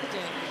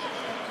Nocton.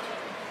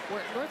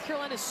 Where North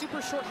Carolina is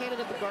super short-handed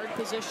at the guard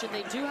position.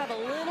 They do have a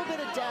little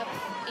bit of depth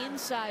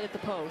inside at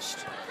the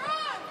post.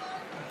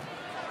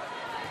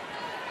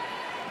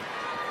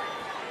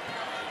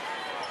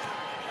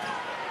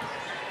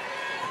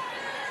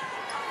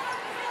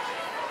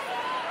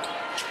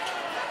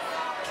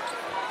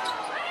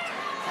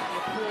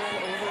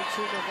 To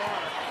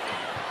Navarre.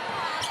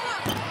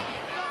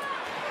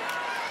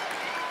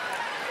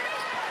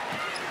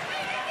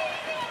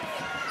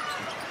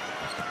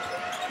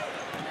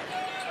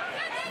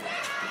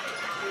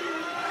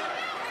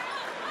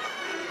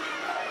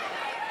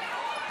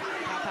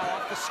 Pau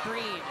off the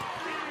screen.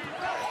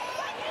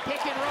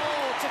 Pick and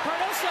roll to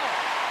Cardoso.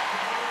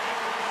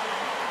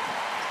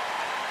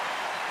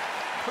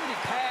 Pretty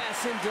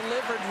pass and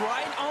delivered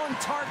right on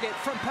target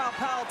from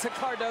Pau to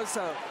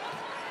Cardoso.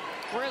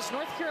 Whereas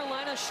North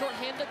Carolina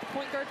shorthanded at the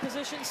point guard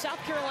position, South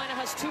Carolina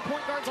has 2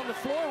 point guards on the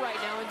floor right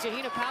now in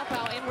Te-Hina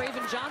and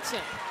Raven Johnson.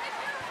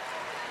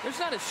 There's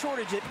not a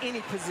shortage at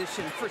any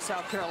position for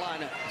South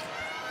Carolina.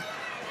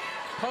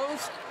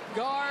 Post,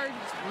 guards,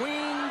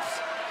 wings.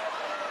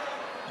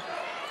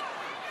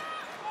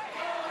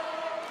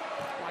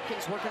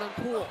 Watkins working on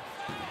Poole.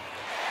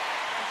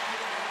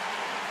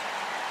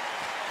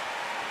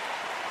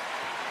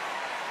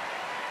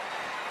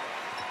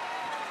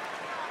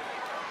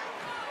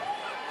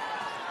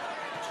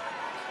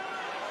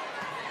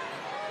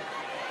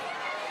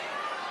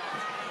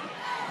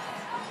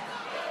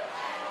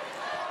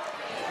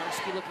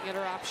 Looking at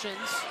her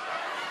options.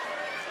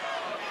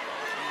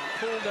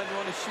 Poole doesn't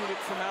want to shoot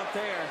it from out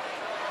there.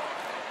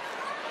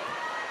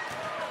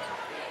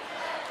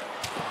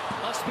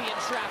 Must be in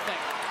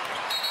traffic.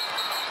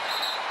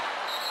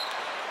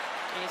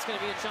 And it's going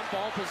to be a jump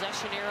ball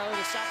possession arrow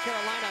to South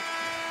Carolina.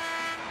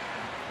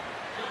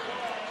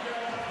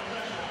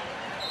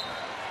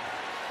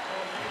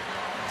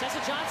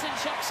 Tessa Johnson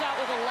checks out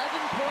with 11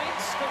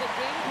 points for the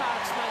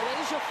Gamecocks.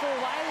 Malaysia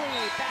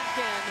Fulwiley back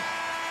in.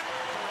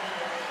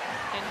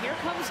 And here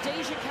comes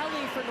Deja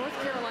Kelly for North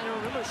Carolina.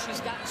 Remember, she's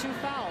got 2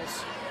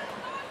 fouls.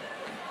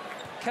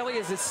 Kelly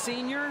is a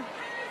senior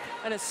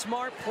and a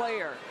smart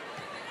player.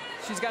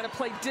 She's got to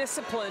play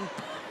discipline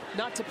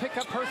not to pick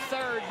up her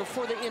 3rd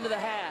before the end of the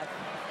half.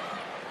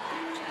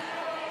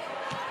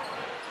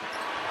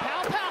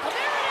 Pau, there it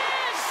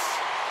is!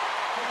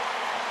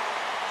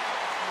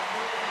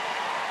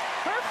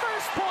 Her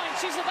first point.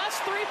 She's the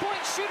best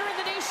 3-point shooter in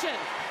the nation.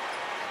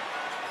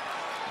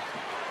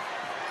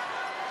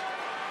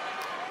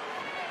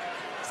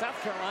 South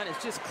Carolina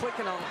is just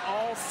clicking on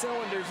all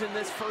cylinders in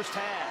this first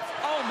half.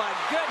 Oh my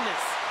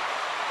goodness.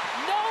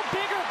 No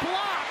bigger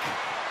block.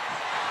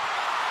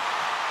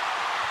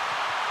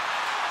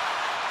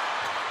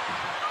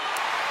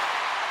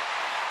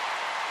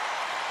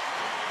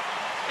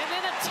 And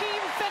then a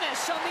team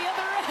finish on the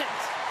other end.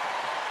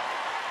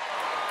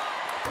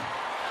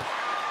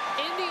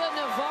 India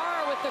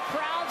Navarre with the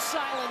crowd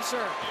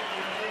silencer.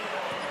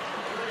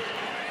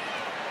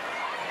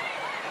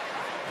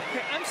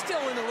 Okay, I'm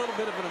still in a little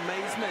bit of an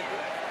amazement.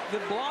 The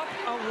block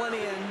on one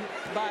end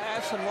by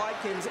Ashlyn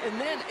Watkins,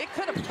 and then it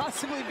could have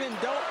possibly been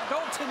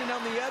goaltending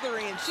on the other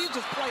end. She's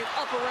just playing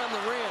up around the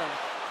rim.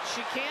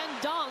 She can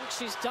dunk.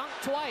 She's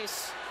dunked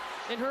twice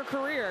in her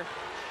career.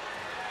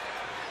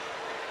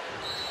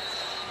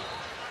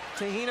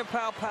 Te-Hina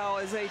Pau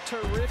is a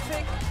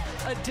terrific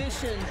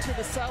addition to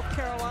the South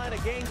Carolina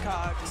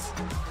Gamecocks.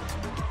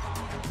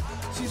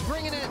 She's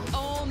bringing it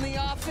on the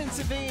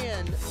offensive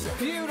end.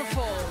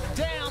 Beautiful,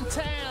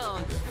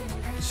 downtown,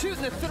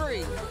 shooting the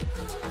 3.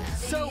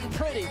 So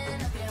pretty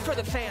for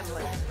the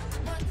family.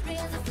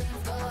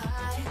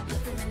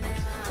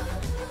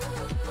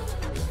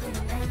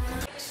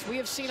 We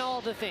have seen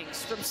all the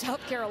things from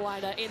South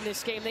Carolina in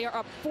this game. They are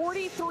up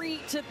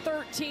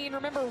 43-13.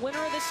 Remember,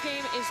 winner of this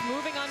game is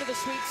moving on to the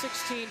Sweet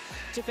 16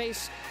 to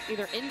face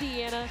either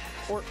Indiana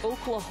or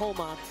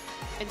Oklahoma.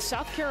 And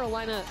South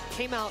Carolina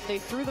came out, they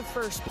threw the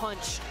first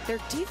punch. Their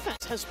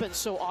defense has been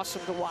so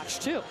awesome to watch,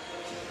 too.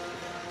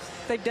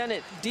 They've done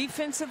it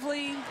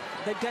defensively.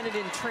 They've done it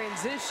in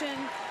transition.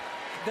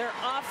 Their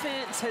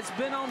offense has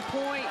been on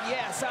point.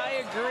 Yes,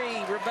 I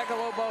agree, Rebecca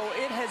Lobo.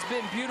 It has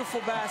been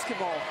beautiful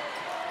basketball.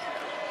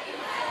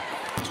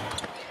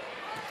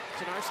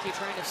 Janarski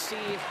trying to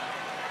see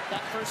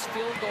that first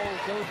field goal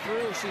go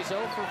through. She's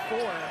 0 for 4.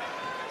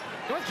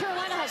 North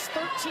Carolina has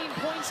 13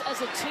 points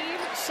as a team.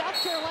 South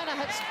Carolina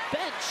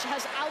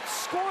has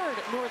outscored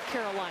North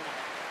Carolina.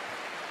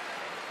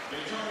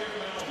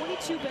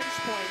 22 bench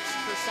points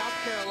for South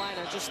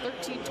Carolina, just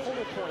 13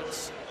 total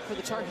points for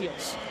the Tar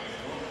Heels.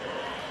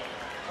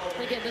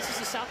 And again, this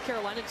is a South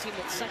Carolina team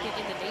that's second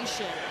in the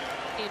nation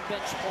in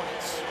bench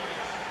points.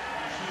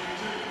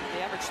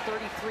 They average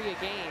 33 a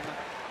game.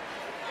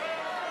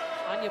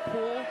 Anya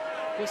Poole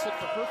whistled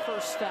for her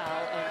first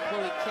foul, and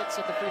Chloe Kitts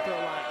at the free throw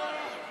line.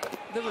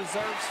 The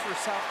reserves for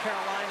South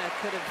Carolina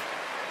could have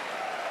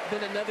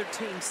been another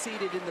team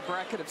seated in the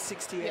bracket of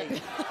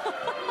 68.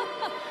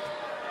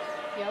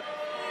 Yep.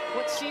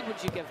 What seed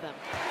would you give them?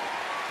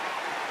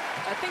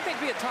 I think they'd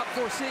be a top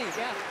 4 seed.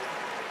 Yeah.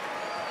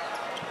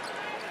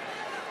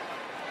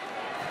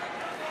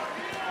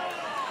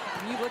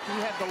 You look, you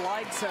have the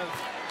likes of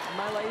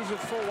Malaysia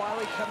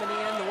Fulwiley coming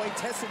in, the way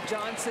Tessa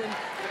Johnson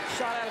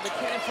shot out of the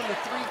cannon from the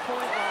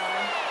three-point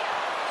line.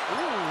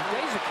 Ooh,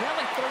 Deja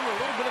Kelly throwing a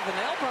little bit of an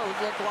elbow, it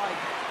looked like.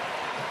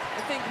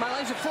 I think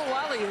Malaysia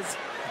Fulwiley has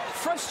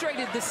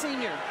frustrated the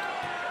senior.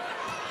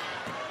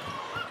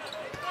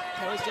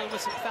 Kelly's dealing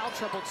with some foul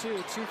trouble,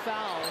 too. 2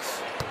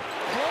 fouls.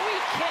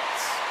 Chloe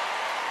Kitts.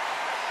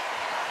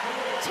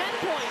 10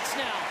 points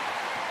now.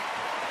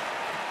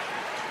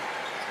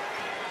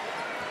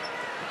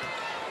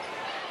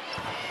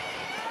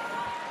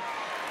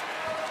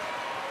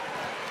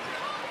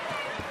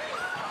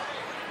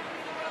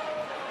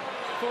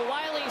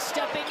 Fulwiley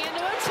stepping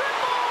into a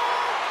triple.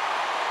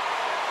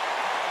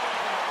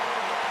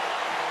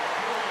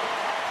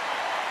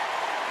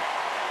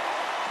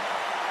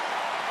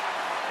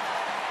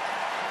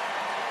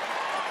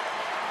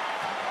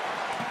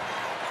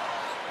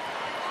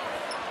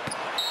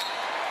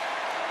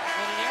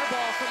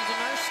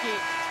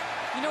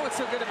 You know what's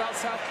so good about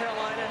South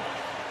Carolina?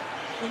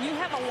 When you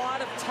have a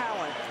lot of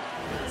talent,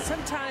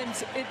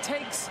 sometimes it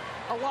takes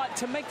a lot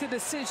to make the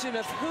decision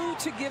of who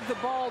to give the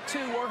ball to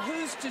or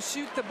who's to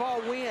shoot the ball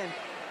when.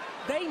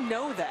 They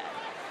know that.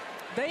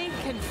 They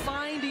can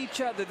find each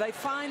other. They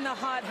find the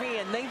hot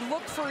hand. They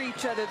look for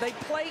each other. They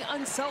play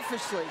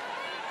unselfishly.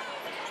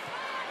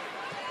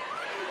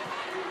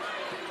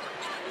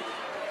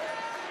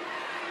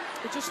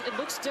 It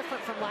looks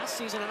different from last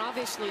season, and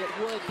obviously it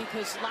would,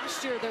 because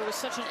last year there was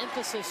such an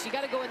emphasis. You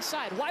got to go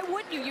inside. Why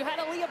wouldn't you? You had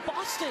Aaliyah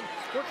Boston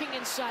working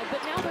inside,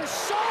 but now there's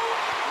so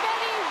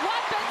many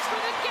weapons for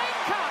the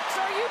Gamecocks.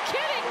 Are you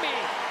kidding me?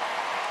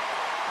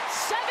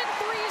 7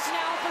 threes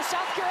now for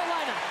South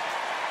Carolina.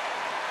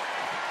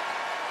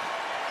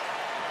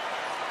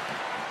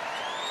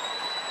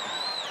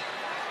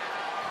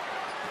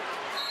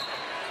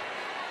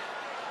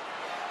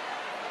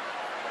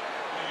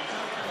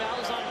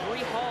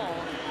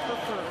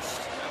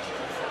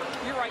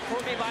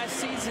 Courtney, last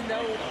season,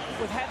 though,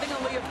 with having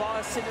Aaliyah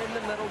Boston in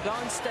the middle,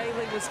 Dawn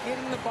Staley was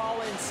getting the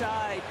ball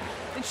inside.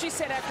 And she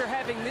said after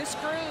having this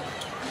group,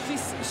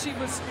 she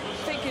was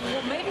thinking,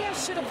 well, maybe I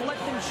should have let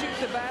them shoot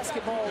the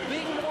basketball,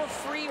 being more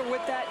freer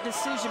with that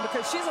decision,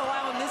 because she's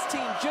allowing this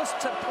team just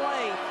to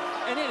play,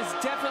 and it has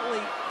definitely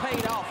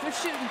paid off. They're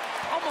shooting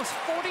almost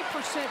 40%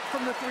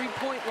 from the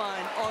three-point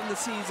line on the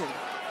season.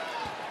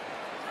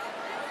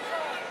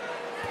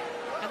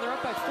 And they're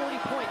up by 40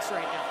 points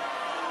right now.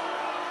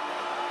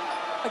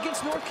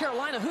 Against North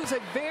Carolina, who's a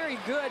very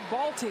good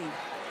ball team. Lay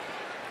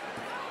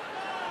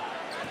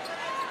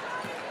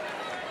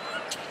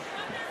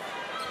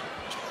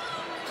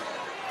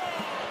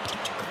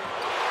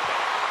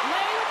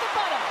with the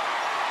butter.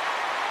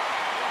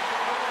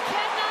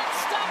 Cannot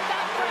stop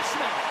that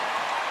freshman.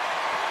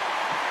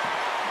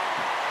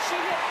 She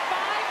hit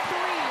 5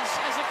 threes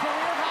as a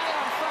career high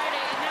on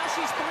Friday, and now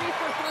she's 3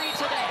 for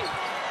 3 today.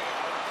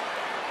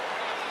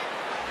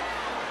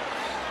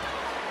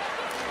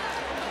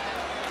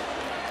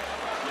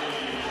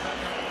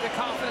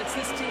 Confidence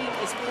this team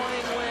is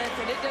playing with,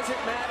 and it doesn't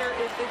matter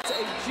if it's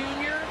a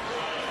junior,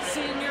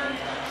 senior,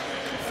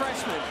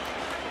 freshman.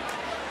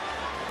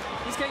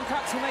 These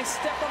Gamecocks, when they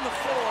step on the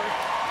floor,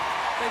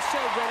 they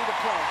show ready to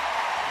play.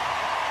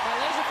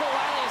 Malaysia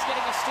Fulwiley is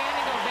getting a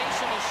standing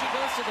ovation as she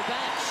goes to the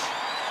bench.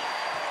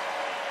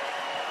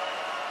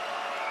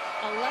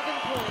 11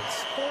 points,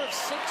 4 of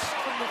 6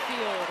 from the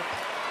field,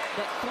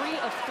 but 3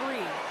 of 3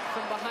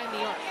 from behind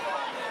the arc.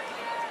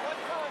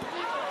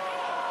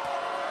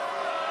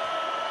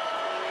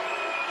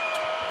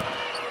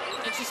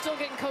 She's still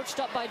getting coached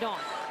up by Dawn.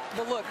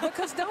 But look,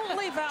 because don't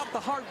leave out the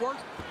hard work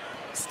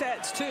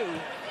stats too,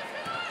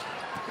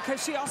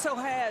 because she also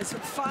has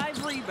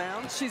 5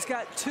 rebounds. She's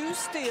got 2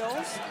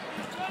 steals.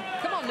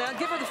 Come on now,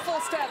 give her the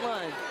full stat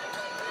line.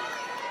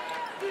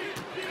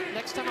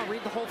 Next time I'll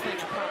read the whole thing,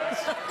 I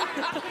promise.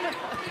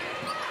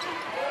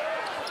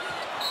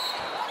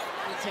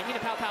 Te-Hina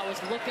Paopao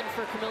was looking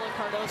for Camila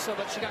Cardoso,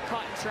 but she got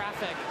caught in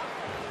traffic.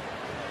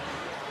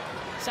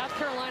 South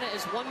Carolina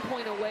is 1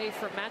 point away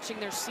from matching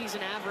their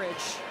season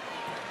average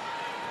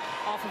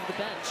off of the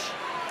bench.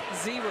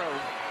 0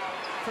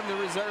 from the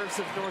reserves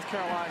of North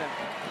Carolina.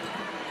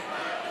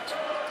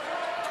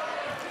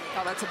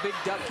 Oh, that's a big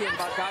duck in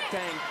by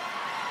Gaktang.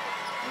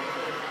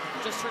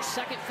 Just her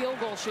second field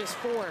goal, she has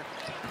 4.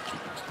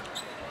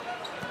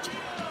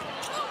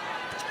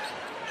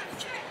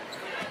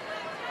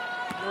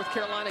 North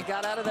Carolina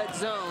got out of that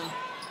zone.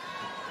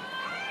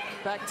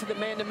 Back to the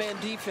man-to-man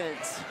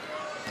defense.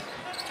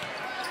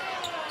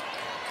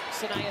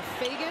 Sanaya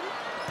Fagan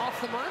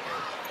off the mark.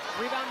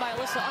 Rebound by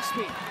Alyssa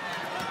Usby.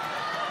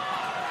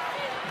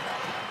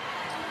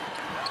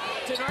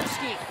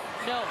 Donarski,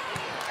 no.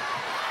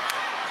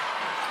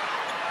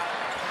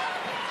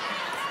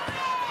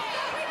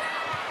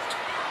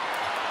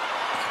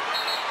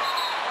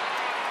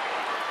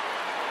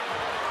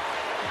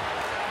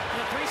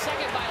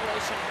 second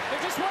violation.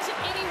 There just wasn't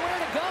anywhere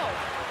to go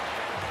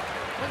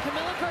when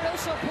Camila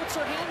Cardoso puts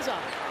her hands up.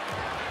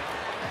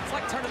 It's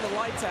like turning the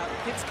lights out.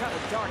 It gets kind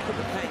of dark in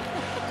the paint.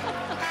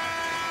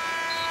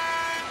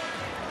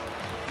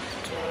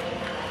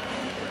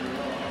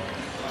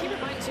 Keep in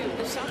mind, too,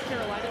 the South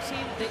Carolina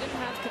team, they didn't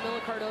have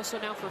Camila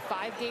Cardoso now for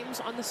 5 games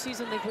on the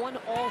season. They've won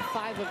all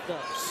 5 of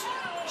those.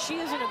 She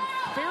is a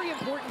very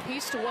important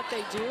piece to what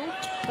they do,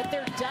 but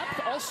their depth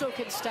also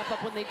can step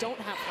up when they don't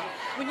have her.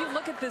 When you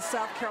look at this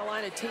South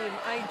Carolina team,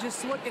 I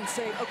just look and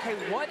say, okay,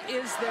 what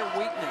is their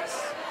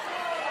weakness?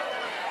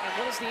 And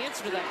what is the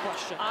answer to that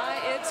question?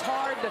 It's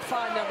hard to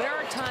find. Now, there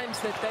are times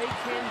that they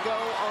can go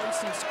on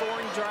some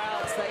scoring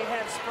droughts. They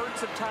have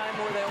spurts of time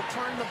where they'll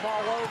turn the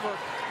ball over,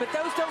 but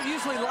those don't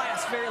usually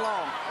last very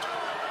long.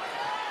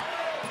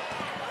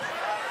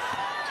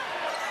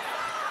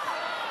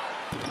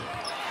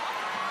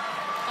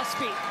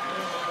 Usby,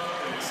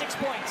 6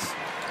 points.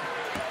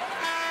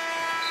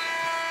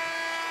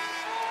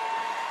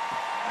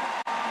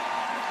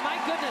 My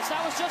goodness,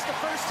 that was just the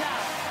first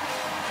half.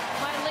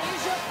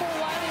 Malaysia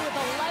Fulwiley with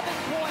 11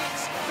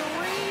 points,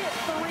 3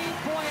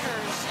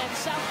 3-pointers, and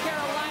South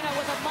Carolina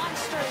with a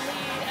monster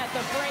lead at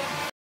the break.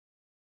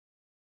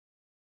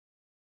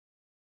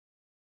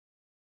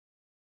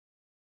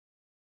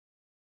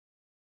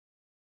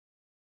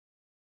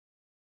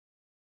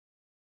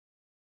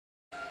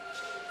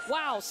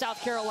 Wow,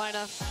 South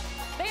Carolina.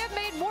 They have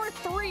made more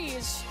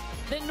threes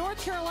than North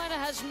Carolina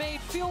has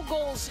made field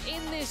goals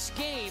in this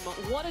game.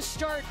 What a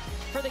start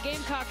for the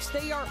Gamecocks.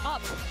 They are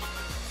up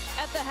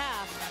at the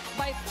half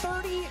by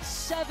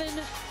 37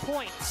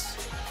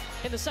 points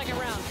in the second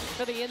round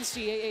for the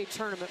NCAA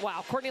tournament.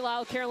 Wow, Courtney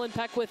Lyle, Carolyn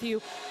Peck with you.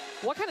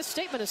 What kind of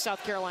statement is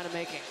South Carolina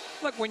making?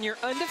 Look, when you're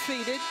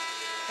undefeated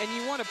and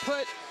you want to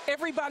put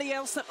everybody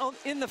else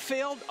in the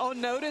field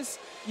on notice,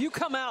 you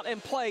come out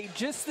and play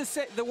just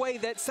the way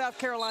that South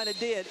Carolina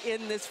did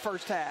in this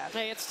first half.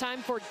 Hey, it's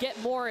time for Get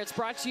More. It's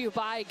brought to you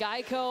by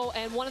Geico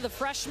and one of the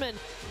freshmen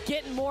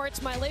getting more.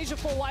 It's Malaysia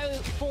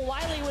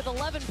Fulwiley with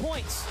 11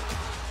 points.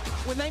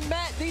 When they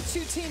met, these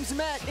two teams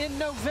met in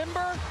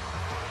November.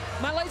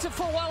 Malaysia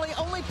Fulwiley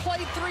only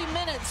played 3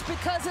 minutes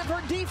because of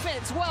her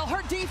defense. Well,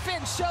 her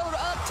defense showed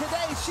up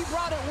today. She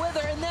brought it with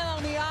her. And then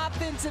on the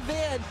offensive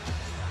end,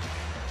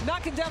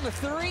 knocking down the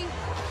 3,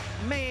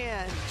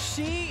 man,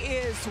 she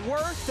is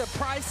worth the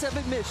price of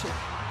admission.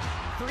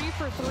 3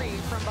 for 3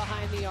 from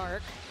behind the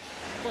arc.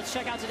 Let's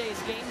check out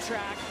today's game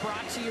track,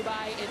 brought to you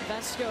by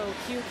Invesco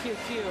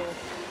QQQ.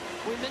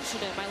 We mentioned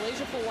it,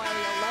 Malaysia Fulwiley,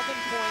 11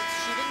 points.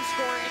 She didn't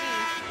score any,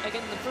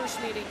 again, in the first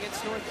meeting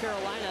against North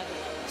Carolina.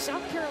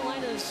 South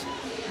Carolina's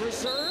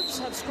reserves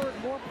have scored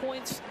more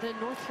points than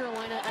North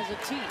Carolina as a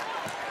team.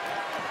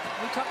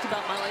 We talked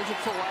about Malaysia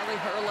Fulwiley,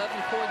 her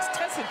 11 points.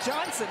 Tessa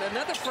Johnson,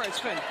 another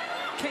freshman,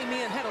 came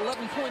in, had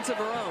 11 points of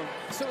her own.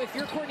 So if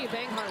you're Courtney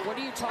Banghart, what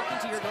are you talking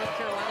to your North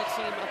Carolina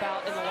team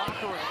about in the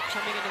locker room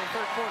coming into the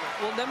third quarter?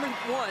 Well, number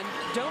one,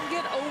 don't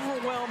get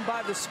overwhelmed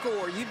by the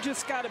score. You've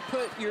just got to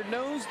put your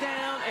nose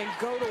down and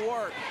go to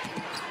work.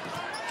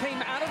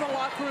 Came out of the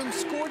locker room,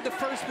 scored the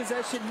first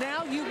possession.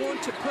 Now you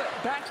want to put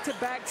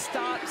back-to-back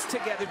stops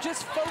together.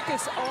 Just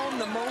focus on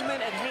the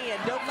moment at hand.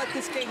 Don't let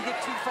this game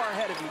get too far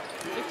ahead of you.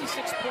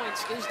 56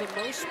 points is the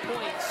most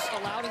points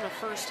allowed in the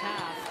first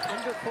half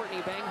under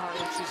Courtney Banghart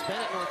when she's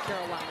been at North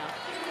Carolina.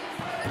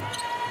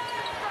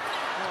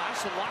 Oh,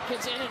 Ashlyn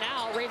Watkins in and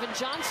out. Raven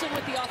Johnson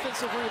with the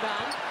offensive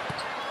rebound.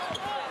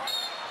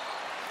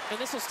 And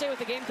this will stay with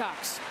the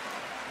Gamecocks.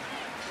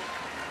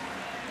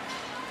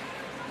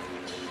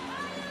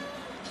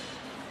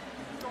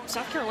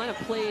 South Carolina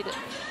played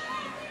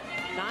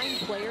 9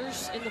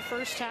 players in the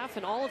first half,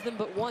 and all of them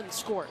but one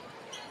scored.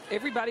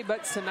 Everybody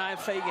but Sanaya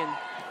Fagan.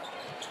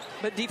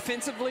 But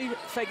defensively,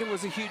 Fagan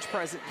was a huge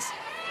presence.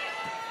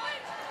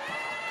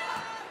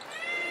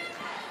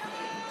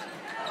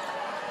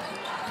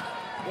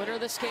 Winner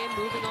of this game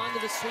moving on to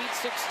the Sweet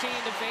 16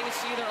 to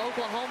face either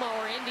Oklahoma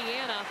or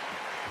Indiana.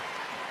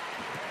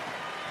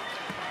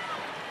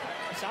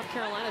 South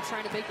Carolina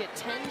trying to make it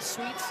 10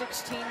 Sweet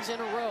 16s in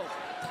a row.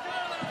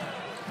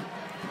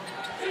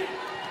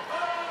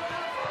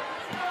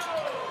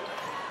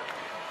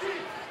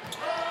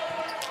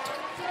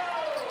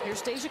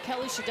 Here's Deja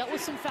Kelly. She dealt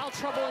with some foul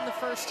trouble in the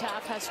first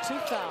half, has 2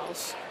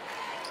 fouls.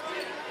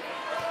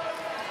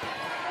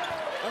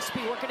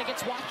 Usby working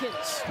against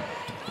Watkins.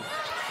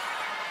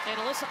 And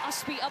Alyssa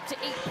Usby up to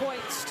 8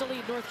 points to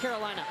lead North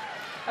Carolina.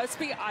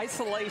 Usby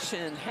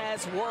isolation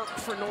has worked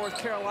for North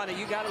Carolina.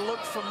 You got to look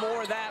for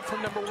more of that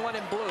from number 1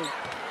 in blue.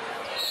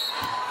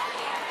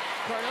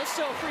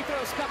 Cardoso, free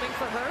throws coming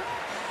for her.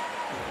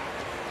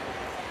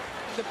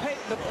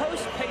 The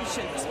post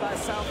patience by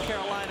South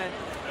Carolina.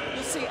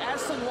 You'll see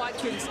Ashlyn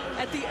Watkins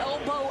at the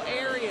elbow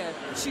area.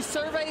 She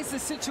surveys the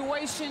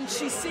situation.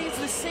 She sees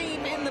the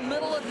seam in the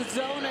middle of the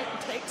zone and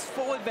takes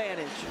full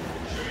advantage.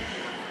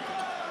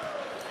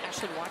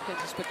 Ashlyn Watkins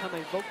has become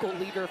a vocal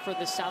leader for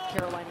the South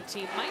Carolina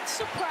team. Might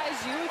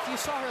surprise you if you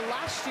saw her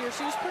last year.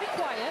 She was pretty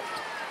quiet.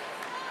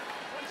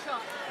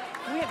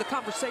 We had the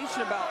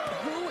conversation about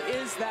who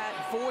is that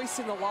voice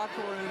in the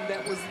locker room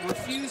that was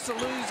refused to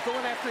lose,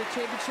 going after a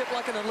championship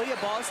like an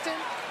Aaliyah Boston.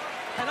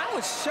 And I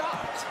was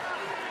shocked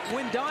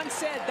when Dawn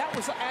said that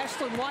was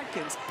Ashlyn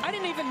Watkins. I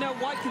didn't even know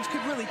Watkins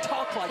could really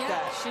talk like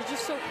that. She's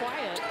just so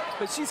quiet.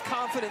 But she's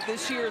confident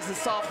this year as a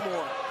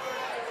sophomore.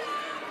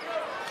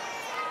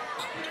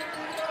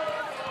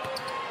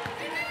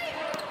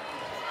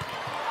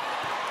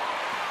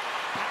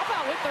 How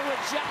about with the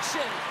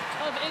rejection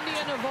of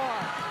India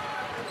Navarre?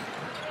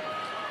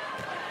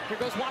 Here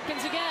goes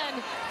Watkins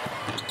again.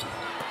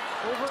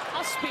 Over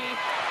Usby.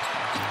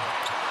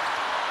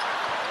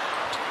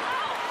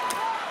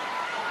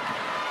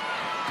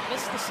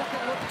 Missed the second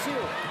look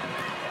too.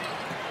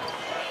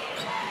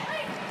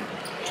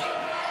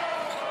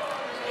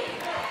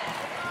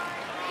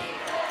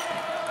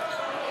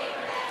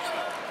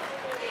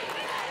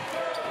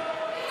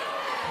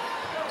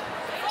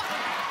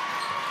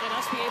 And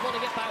Usby able to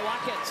get by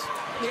Watkins.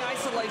 The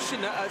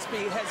isolation of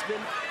Usby has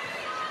been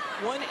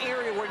one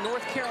area where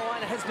North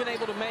Carolina has been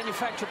able to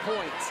manufacture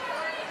points.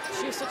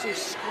 She is such a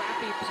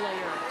scrappy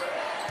player.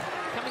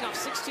 Coming off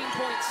 16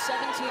 points,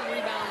 17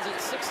 rebounds, and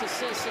 6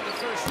 assists in the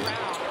first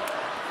round.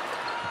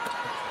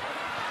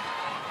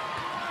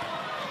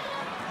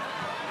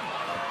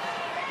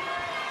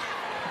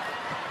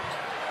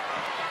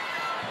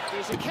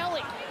 Deja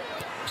Kelly.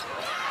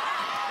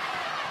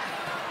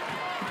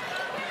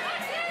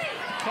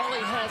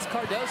 Kelly has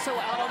Cardoso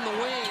out on the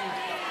wing.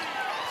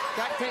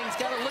 Gactain's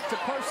got to look to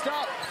post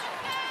up.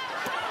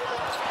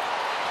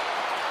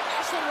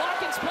 Ashlyn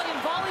Watkins playing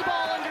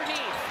volleyball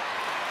underneath.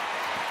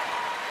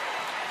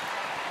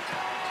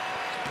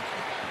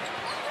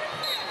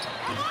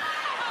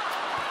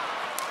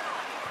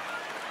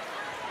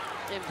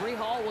 And Bree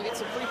Hall will get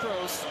some free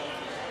throws.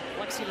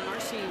 Lexi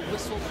Denarcy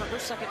whistled for her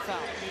second foul.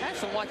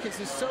 Ashlyn Watkins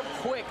is so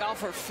quick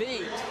off her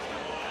feet.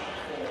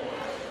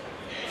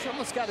 She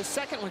almost got a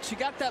second one. She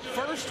got that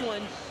first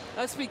one.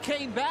 Usby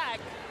came back.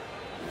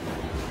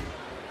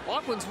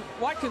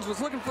 Watkins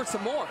was looking for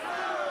some more.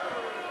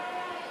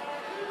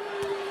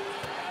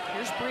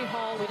 Here's Bree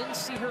Hall. We didn't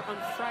see her on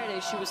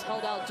Friday. She was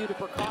held out due to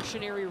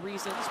precautionary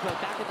reasons, but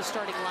back in the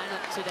starting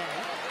lineup today.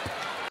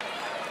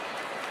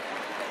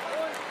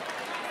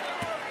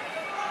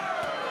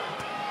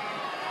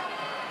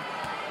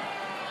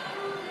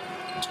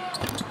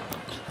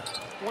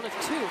 One of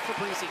two for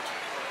Breezy.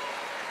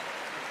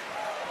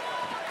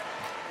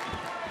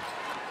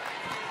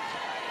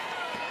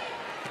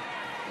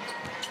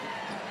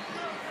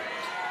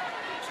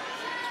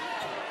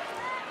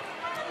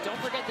 Don't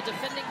forget the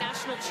defending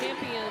national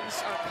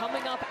champions are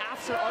coming up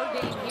after our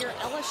game here.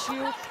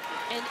 LSU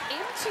and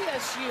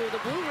MTSU. The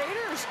Blue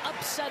Raiders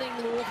upsetting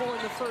Louisville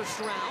in the first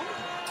round.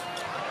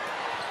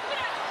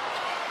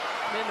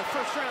 In the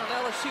first round,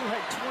 LSU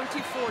had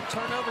 24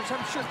 turnovers.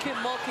 I'm sure Kim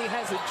Mulkey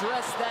has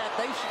addressed that.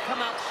 They should come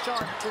out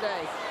sharp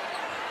today.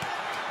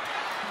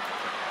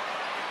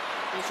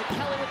 Deja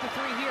Kelly with the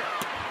three here.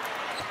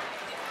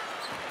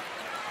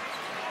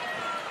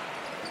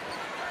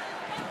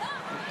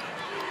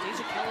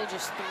 Deja Kelly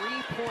just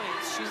 3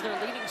 points. She's their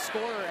leading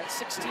scorer at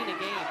 16 a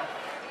game.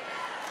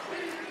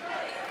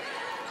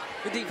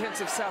 The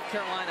defense of South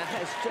Carolina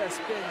has just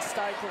been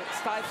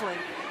stifling.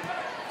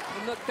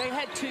 And look, they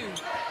had to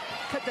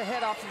cut the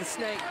head off of the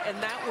snake, and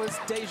that was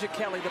Deja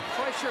Kelly. The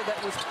pressure that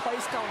was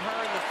placed on her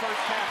in the first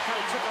half kind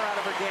of took her out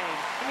of her game.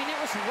 I mean, it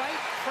was right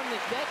from the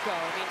get-go.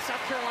 I mean, South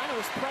Carolina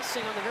was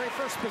pressing on the very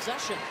first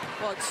possession.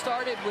 Well, it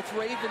started with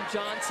Raven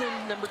Johnson,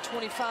 number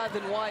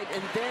 25 in white,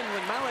 and then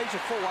when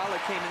Malaysia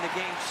Fulwiley came in the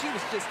game, she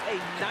was just a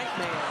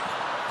nightmare.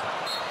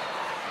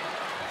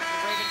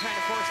 Raven trying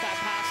to force that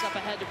pass up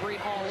ahead to Bree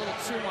Hall a little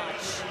too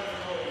much.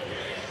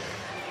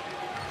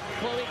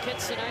 Chloe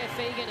Kitson, Aya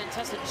Fagan, and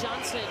Tessa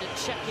Johnson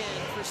check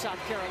in for South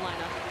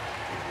Carolina.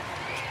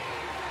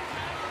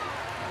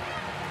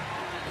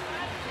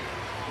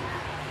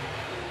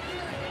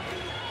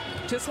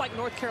 Just like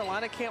North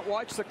Carolina can't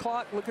watch the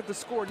clock, look at the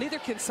score, neither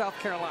can South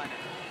Carolina.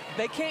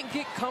 They can't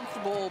get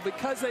comfortable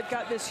because they've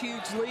got this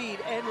huge lead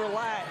and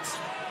relax.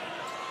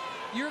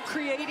 You're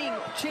creating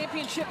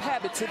championship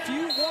habits. If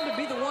you want to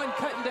be the one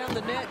cutting down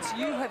the nets,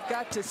 you have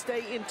got to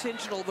stay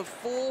intentional the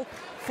full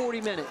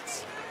 40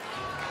 minutes.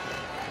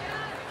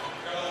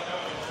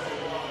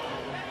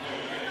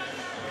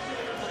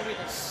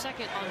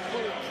 Second on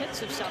Chloe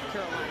Kitts of South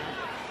Carolina.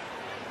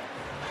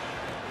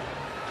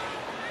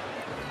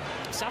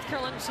 South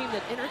Carolina team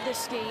that entered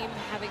this game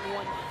having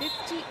won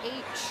 58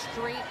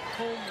 straight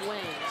home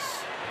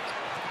wins.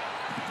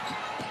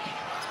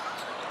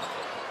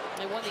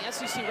 They won the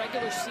SEC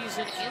regular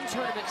season and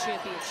tournament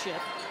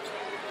championship.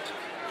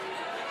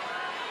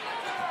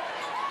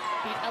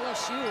 Beat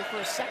LSU for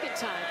a second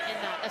time in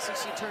that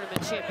SEC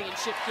tournament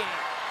championship game.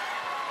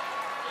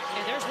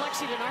 And there's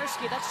Lexi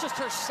Denarcy. That's just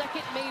her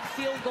second made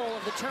field goal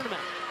of the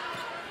tournament.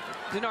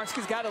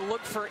 Denarski's got to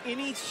look for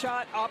any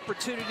shot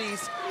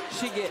opportunities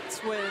she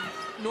gets when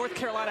North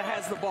Carolina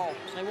has the ball.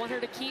 They want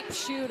her to keep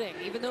shooting,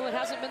 even though it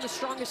hasn't been the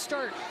strongest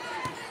start.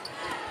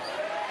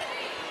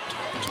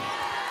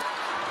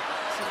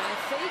 So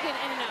Fagan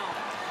in and out.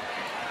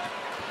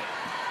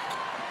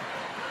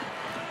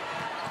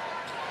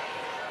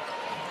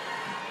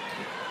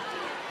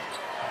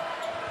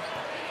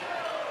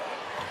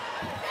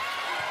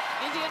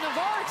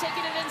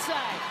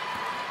 side.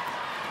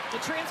 The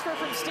transfer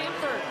from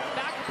Stanford,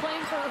 back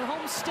playing for her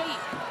home state.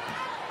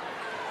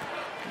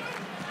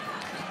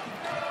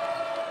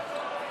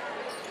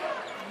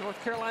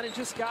 North Carolina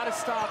just got to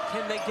stop.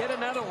 Can they get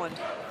another one?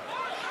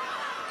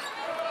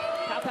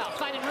 Pow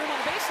finding room on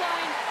the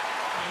baseline.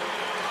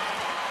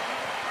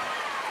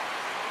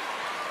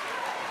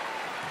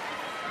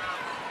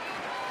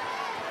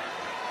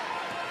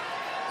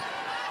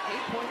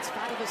 Points,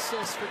 5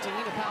 assists for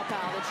Te-Hina Pow,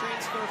 the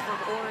transfer from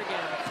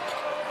Oregon.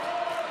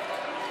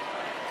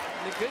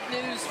 The good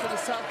news for the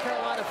South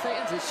Carolina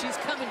fans is she's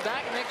coming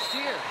back next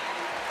year.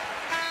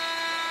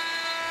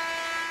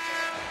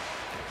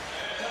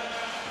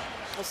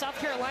 Well, South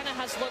Carolina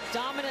has looked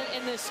dominant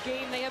in this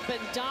game. They have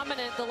been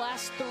dominant the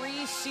last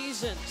 3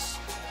 seasons.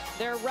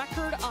 Their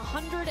record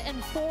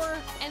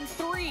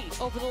 104-3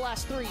 over the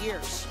last 3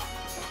 years.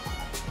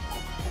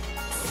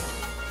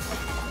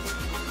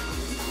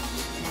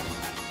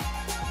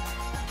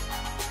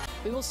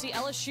 We will see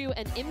LSU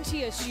and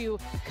MTSU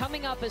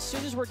coming up as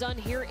soon as we're done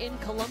here in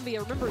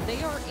Columbia. Remember,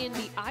 they are in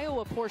the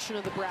Iowa portion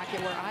of the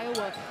bracket where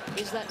Iowa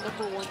is that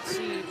 #1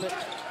 seed. But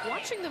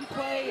watching them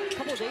play a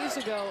couple of days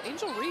ago,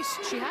 Angel Reese,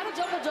 she had a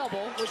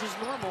double-double, which is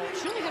normal.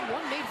 She only had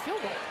 1 made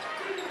field goal.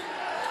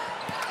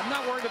 I'm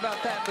not worried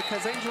about that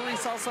because Angel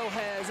Reese also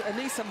has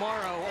Anissa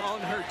Morrow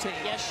on her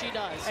team. Yes, she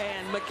does.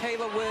 And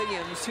Michaela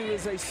Williams, who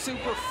is a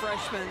super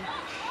freshman.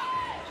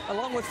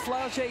 Along with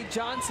Flau'jae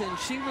Johnson,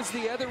 she was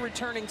the other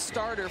returning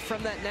starter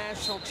from that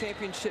national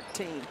championship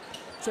team.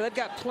 So they've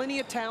got plenty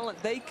of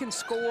talent. They can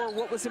score.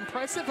 What was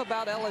impressive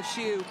about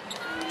LSU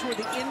toward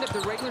the end of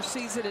the regular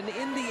season and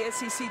in the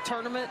SEC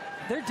tournament,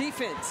 their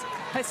defense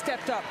has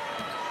stepped up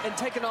and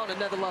taken on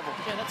another level.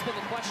 Yeah, that's been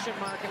the question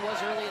mark. It was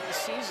early in the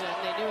season.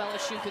 They knew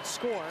LSU could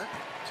score,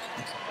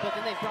 but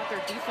then they brought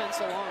their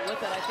defense along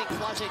with it. I think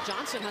Flau'jae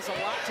Johnson has a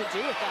lot to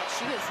do with that.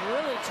 She has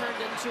really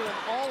turned into an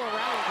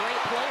all-around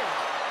great player.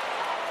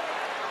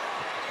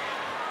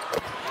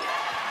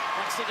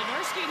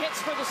 Donarski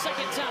hits for the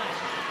 2nd time.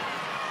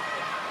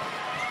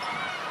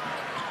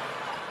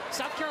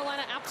 South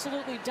Carolina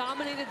absolutely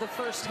dominated the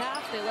first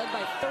half. They led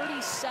by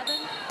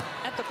 37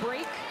 at the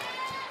break.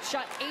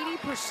 Shot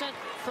 80%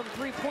 from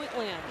three-point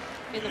land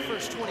in the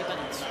first 20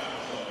 minutes.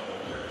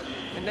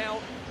 And now,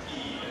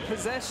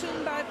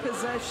 possession by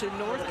possession,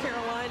 North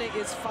Carolina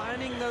is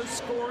finding those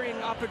scoring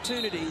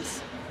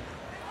opportunities.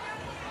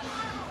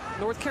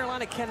 North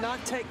Carolina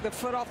cannot take the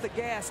foot off the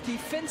gas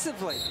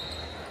defensively.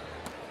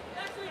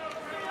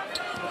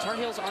 The Tar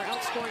Heels are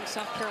outscoring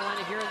South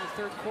Carolina here in the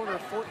 3rd quarter,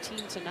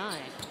 14-9,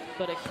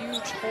 but a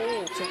huge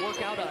hole to work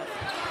out of.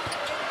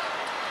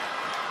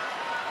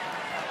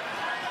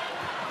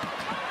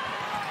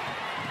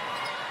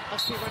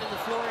 Must be running the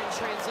floor in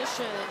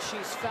transition, and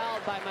she's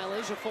fouled by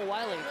Malaysia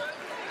Fulwiley.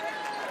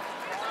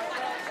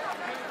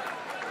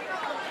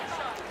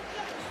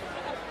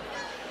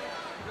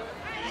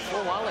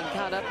 Fulwiley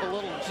got up a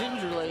little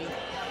gingerly.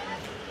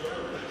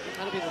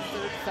 That'll be the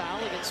 3rd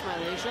foul against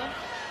Malaysia.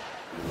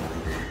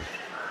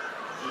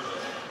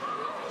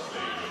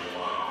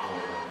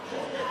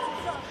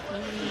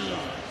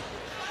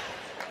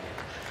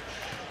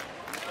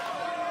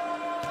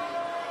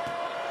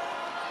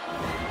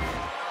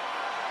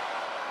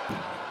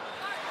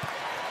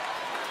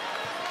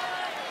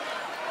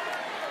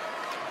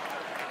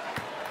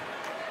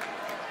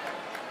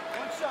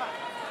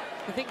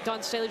 I think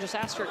Dawn Staley just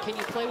asked her, can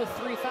you play with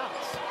 3 fouls?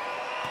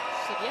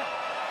 She said, yeah.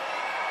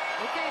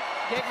 Okay.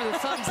 Gave her the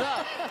thumbs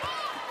up.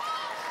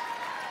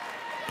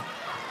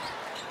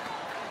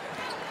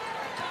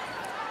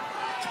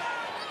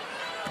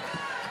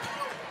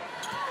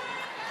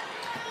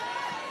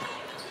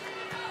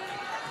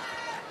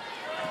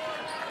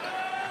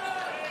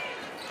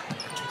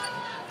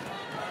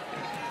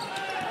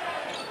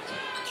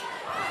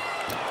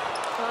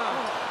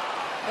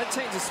 That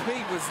change of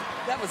speed was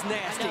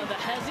nasty. I know, the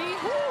hezzy.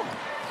 Woo.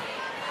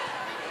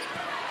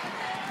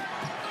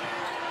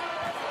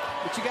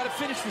 But you got to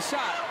finish the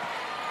shot.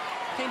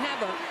 Can't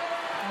have a $1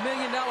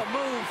 million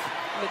move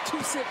and a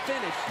 2-sip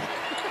finish.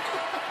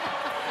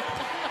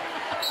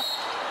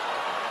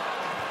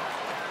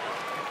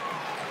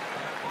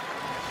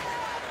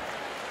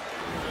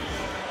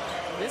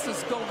 This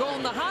is going to go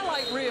on the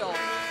highlight reel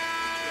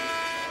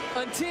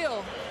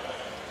until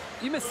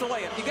you miss the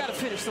layup. You got to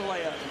finish the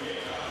layup.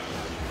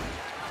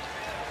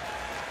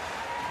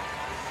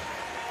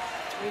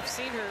 We've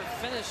seen her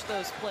finish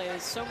those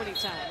plays so many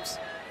times.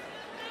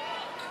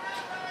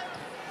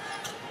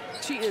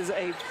 She is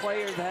a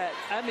player that,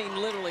 I mean,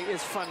 literally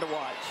is fun to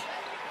watch.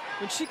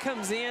 When she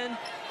comes in,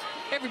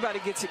 everybody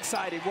gets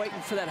excited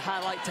waiting for that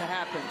highlight to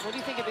happen. What do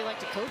you think it'd be like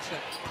to coach her?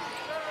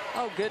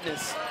 Oh,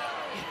 goodness.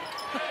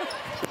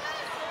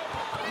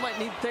 I might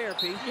need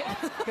therapy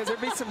because there'd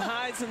be some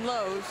highs and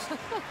lows,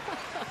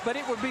 but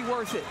it would be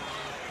worth it.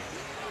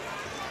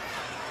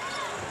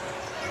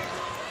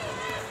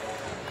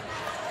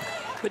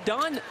 But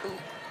Dawn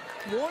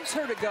wants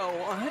her to go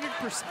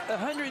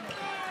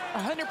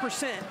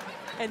 100%,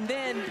 and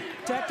then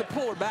to have to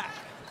pull her back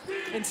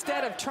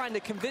instead of trying to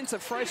convince a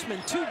freshman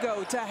to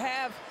go, to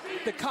have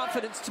the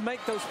confidence to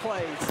make those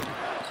plays.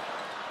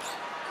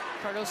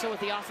 Cardoso with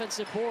the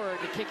offensive board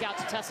to kick out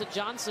to Tessa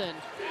Johnson.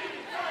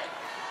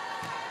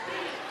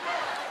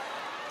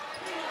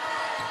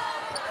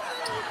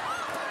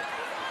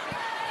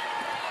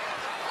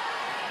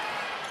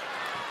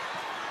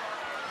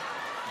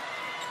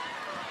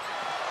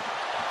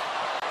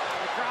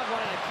 The crowd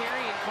wanted a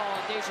carrying call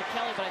on Deja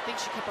Kelly, but I think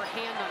she kept her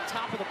hand on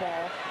top of the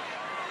ball.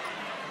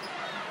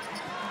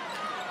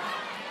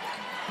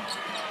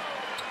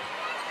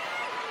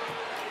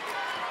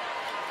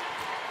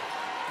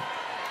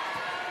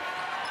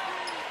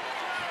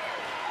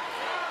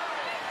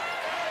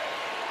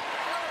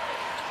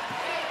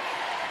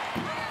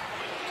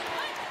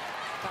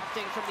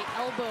 From the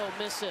elbow,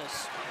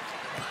 misses.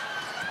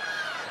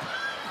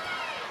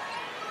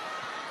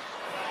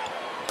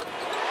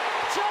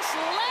 Just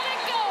let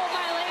it go,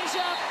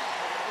 Malaysia.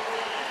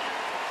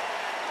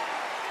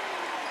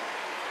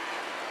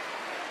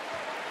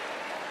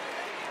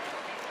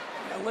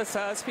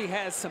 Alyssa Usby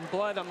has some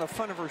blood on the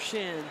front of her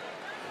shin.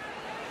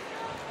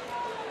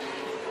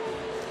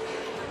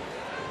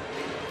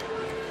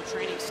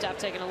 Training staff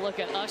taking a look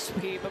at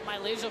Usby, but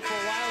Malaysia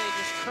Fulwiley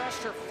just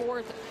crushed her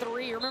 4th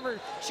three.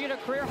 Remember, she had a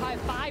career-high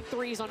 5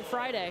 threes on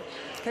Friday.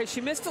 Okay, she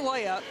missed a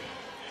layup,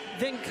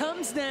 then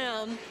comes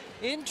down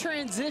in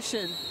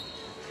transition.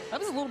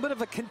 That was a little bit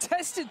of a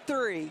contested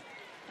 3.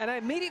 And I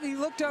immediately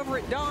looked over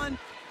at Dawn,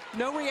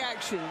 no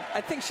reaction.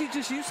 I think she's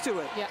just used to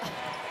it. Yeah.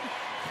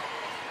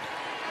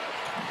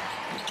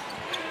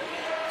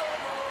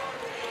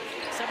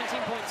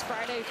 Points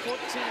Friday, 14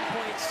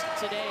 points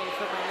today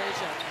for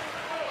Malaysia.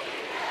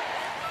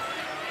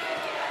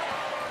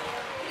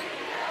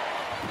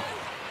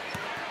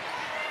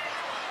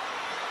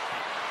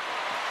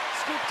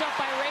 Scooped up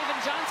by Raven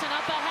Johnson,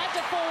 up ahead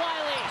to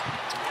Fulwiley.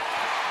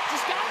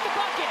 Just got the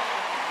bucket.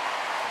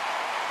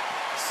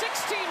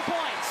 16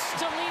 points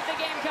to lead the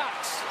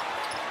Gamecocks.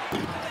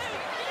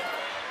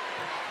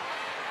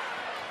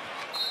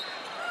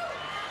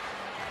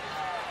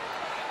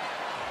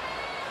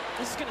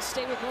 This is going to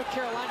stay with North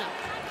Carolina.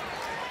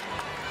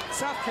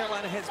 South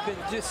Carolina has been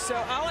just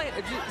so,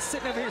 just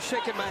sitting over here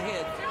shaking my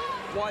head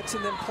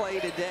watching them play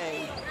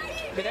today.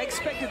 I mean, I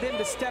expected them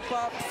to step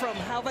up from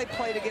how they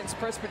played against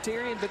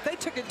Presbyterian, but they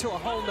took it to a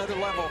whole nother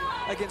level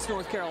against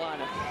North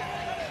Carolina.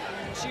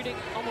 Shooting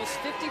almost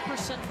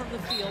 50% from the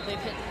field. They've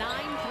hit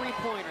 9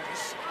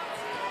 3-pointers.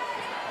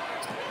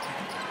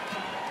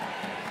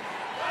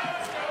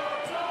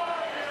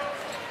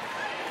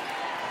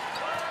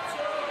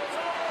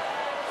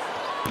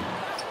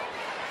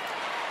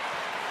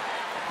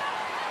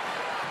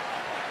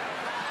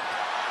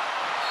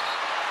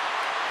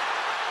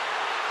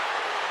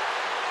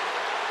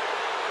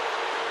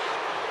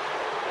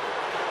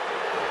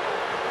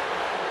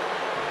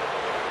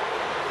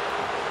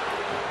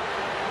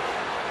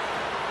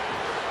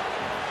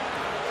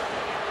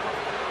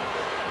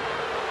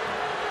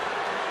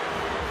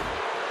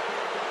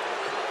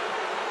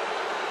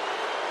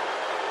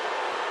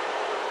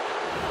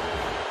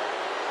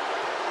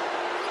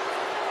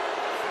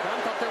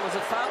 Was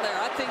a foul there.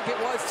 I think it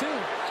was too.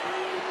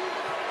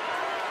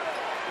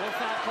 No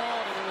foul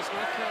called, and it was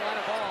North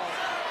Carolina ball.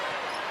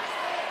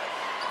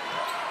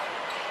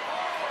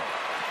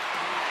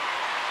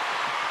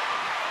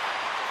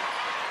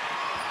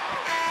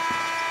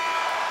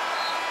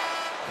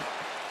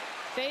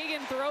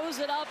 Fagan throws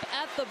it up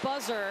at the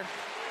buzzer.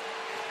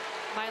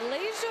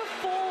 Malaysia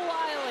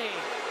Fulwiley.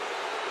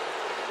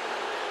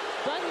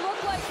 Doesn't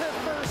look like her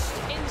first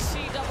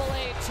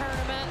NCAA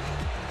tournament.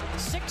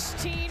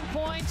 16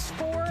 points,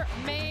 4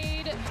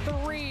 made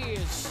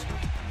threes.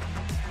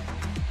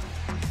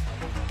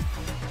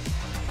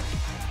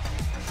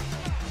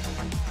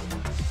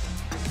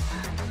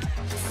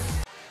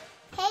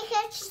 Hey,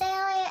 Coach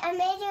Staley, I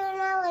made you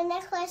another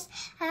necklace.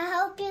 I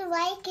hope you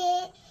like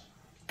it.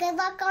 Good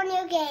luck on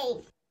your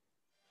game.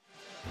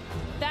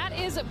 That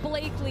is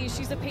Blakely.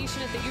 She's a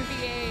patient at the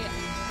UVA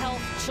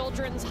Health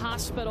Children's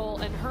Hospital,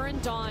 and her and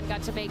Dawn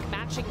got to make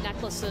matching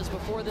necklaces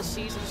before the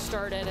season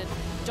started. And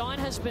Dawn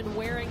has been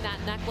wearing that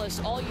necklace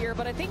all year,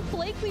 but I think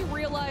Blakely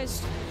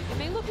realized it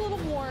may look a little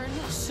worn,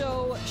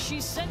 so she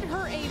sent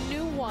her a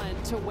new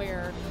one to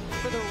wear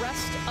for the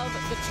rest of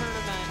the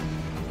tournament.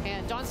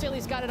 And Dawn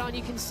Staley's got it on.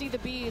 You can see the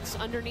beads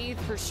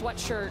underneath her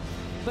sweatshirt.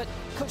 But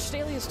Coach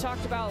Staley has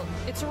talked about,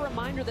 it's a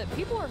reminder that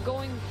people are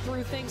going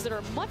through things that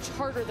are much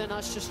harder than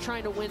us just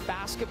trying to win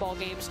basketball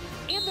games,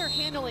 and they're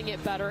handling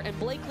it better, and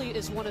Blakely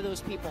is one of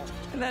those people.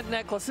 And that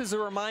necklace is a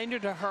reminder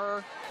to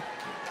her,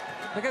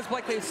 because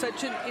Blakely is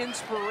such an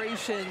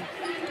inspiration.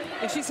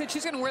 And she said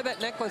she's going to wear that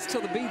necklace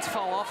till the beads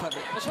fall off of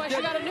it. That's why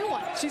she got a new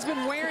one. She's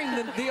been wearing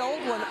the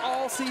old one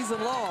all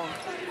season long.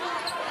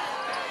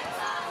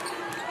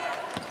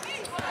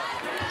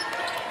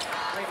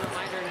 Great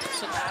reminder of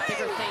such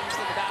bigger things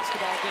than the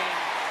basketball game.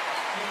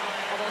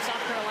 Although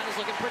South Carolina's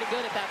looking pretty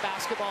good at that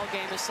basketball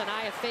game as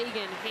Sanaya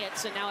Fagan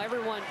hits, and now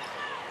everyone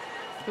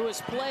who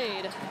has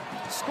played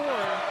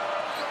scored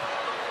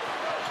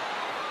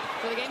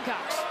for the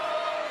Gamecocks.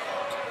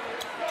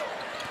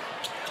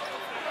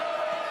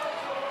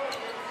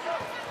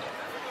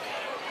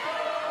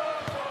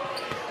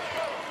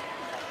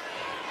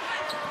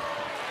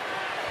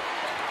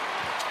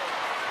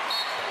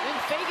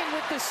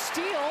 with the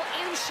steal,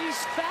 and she's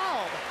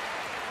fouled.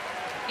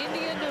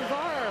 India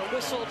Navarre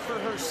whistled for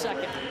her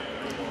second.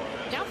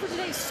 Now for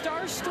today's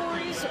Star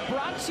Stories,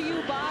 brought to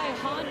you by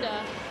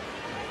Honda.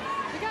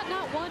 We got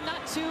not one,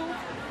 not two,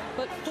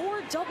 but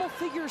 4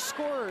 double-figure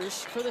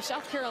scorers for the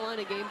South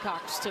Carolina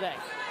Gamecocks today.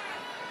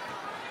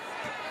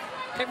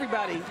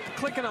 Everybody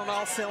clicking on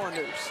all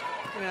cylinders,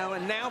 you know,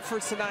 and now for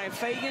Sanaya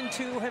Fagan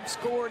to have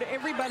scored.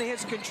 Everybody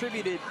has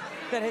contributed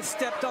that has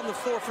stepped on the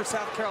floor for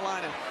South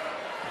Carolina.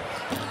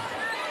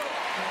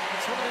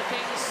 It's one of the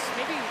things,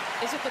 maybe,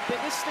 is it the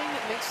biggest thing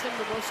that makes them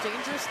the most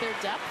dangerous, their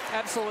depth?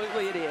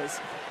 Absolutely it is.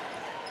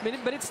 I mean,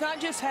 but it's not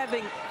just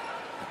having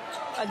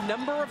a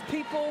number of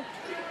people,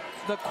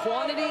 the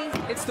quantity,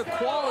 it's the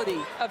quality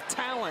of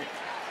talent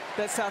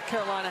that South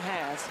Carolina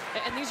has.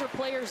 And these are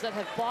players that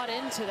have bought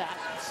into that.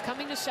 It's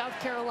coming to South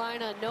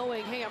Carolina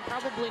knowing, hey, I'm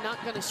probably not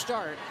going to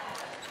start,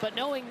 but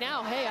knowing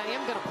now, hey, I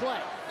am going to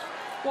play.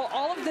 Well,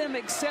 all of them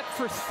except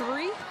for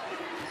 3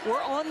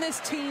 were on this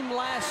team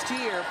last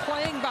year,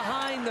 playing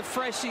behind the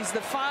freshies.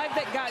 The 5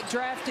 that got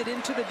drafted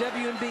into the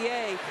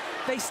WNBA,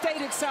 they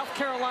stayed at South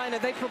Carolina.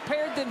 They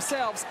prepared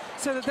themselves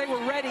so that they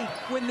were ready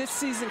when this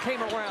season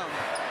came around.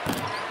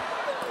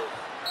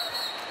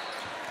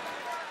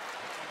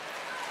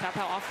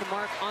 Papow off the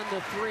mark on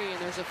the 3,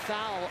 and there's a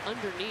foul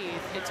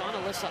underneath. It's on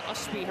Alyssa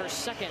Usby, her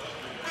second.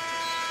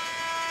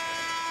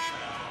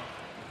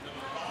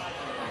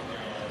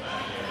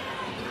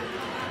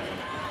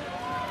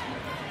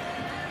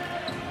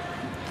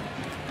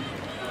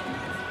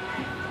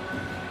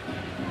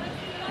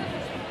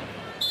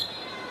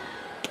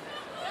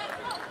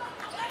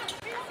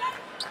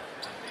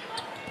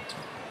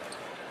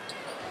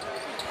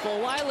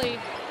 Fulwiley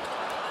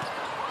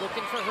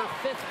looking for her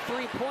 5th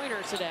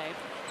three-pointer today.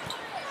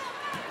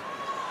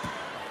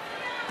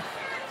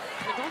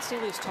 Dawn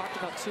Staley's talked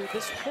about, too,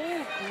 this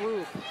whole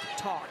group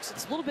talks.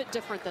 It's a little bit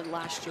different than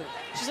last year.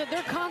 She said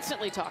they're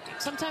constantly talking.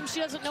 Sometimes she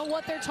doesn't know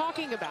what they're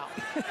talking about.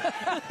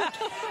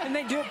 And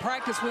they do at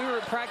practice. We were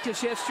at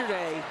practice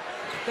yesterday.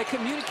 They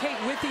communicate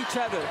with each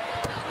other.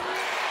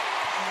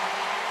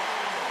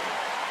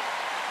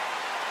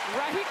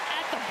 Right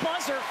at the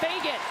buzzer,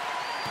 Fagan.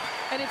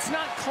 And it's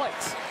not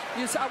clicks.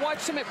 I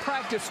watched them at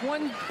practice.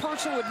 One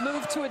person would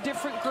move to a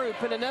different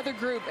group and another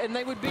group, and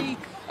they would be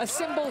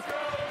assemble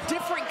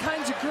different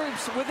kinds of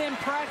groups within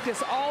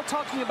practice, all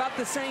talking about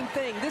the same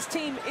thing. This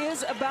team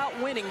is about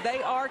winning.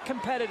 They are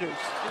competitors.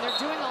 And they're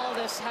doing all of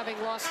this having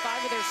lost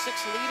 5 of their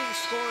 6 leading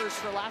scorers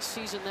for last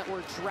season that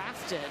were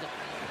drafted.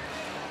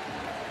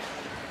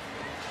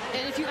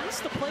 And if you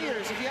ask the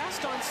players, if you ask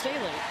Dawn Staley,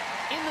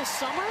 in the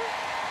summer,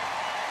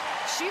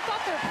 she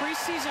thought their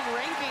preseason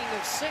ranking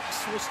of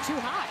 6 was too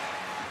high.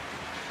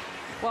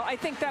 Well, I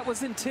think that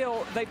was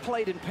until they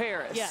played in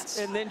Paris. Yes.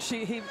 And then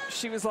she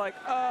was like,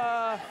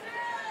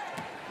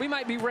 we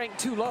might be ranked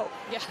too low.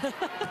 Yeah.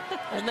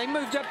 And they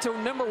moved up to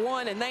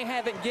 #1, and they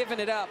haven't given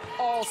it up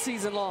all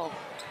season long.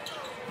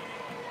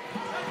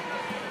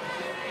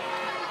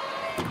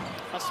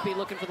 Must be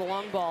looking for the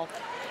long ball.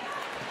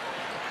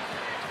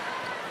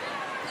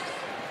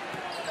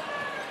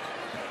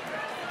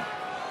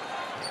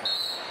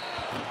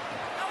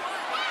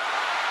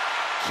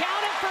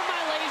 Count it for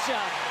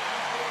Malaysia.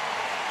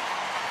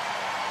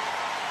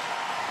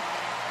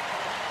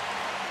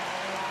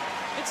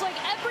 It's like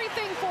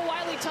everything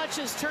Fulwiley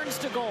touches turns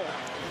to gold.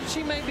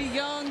 She may be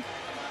young,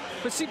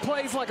 but she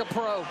plays like a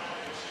pro.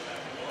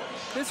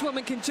 This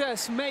woman can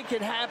just make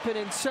it happen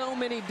in so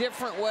many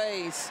different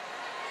ways.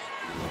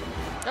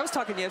 I was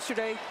talking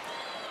yesterday.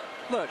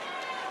 Look,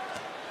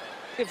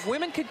 if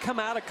women could come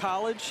out of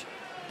college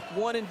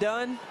one and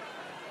done,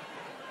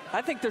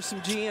 I think there's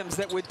some GMs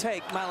that would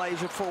take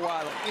Malaysia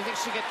Fulwiley. You think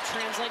she could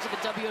translate to the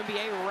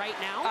WNBA right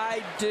now?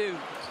 I do,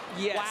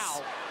 yes.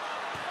 Wow.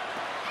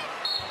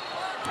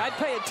 I'd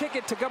pay a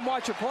ticket to come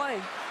watch her play.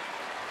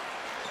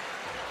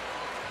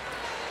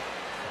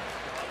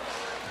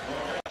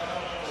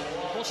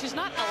 Well, she's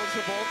not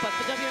eligible, but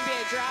the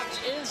WNBA draft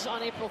is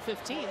on April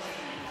 15th.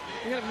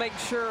 You're going to make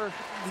sure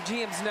the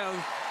GMs know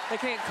they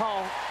can't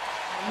call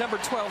number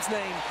 12's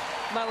name,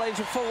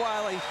 Malaysia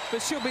Fulwiley,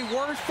 but she'll be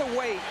worth the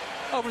wait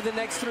over the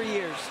next 3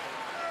 years.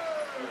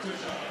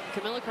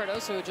 Camila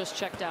Cardoso, who just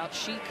checked out,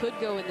 she could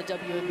go in the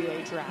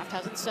WNBA draft.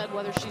 Hasn't said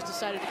whether she's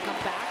decided to come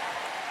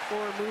back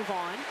or move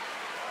on.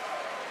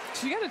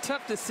 She got a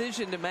tough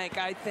decision to make,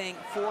 I think,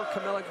 for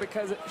Camila,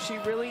 because she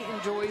really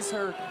enjoys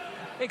her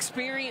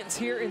experience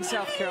here in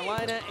South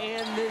Carolina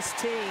and this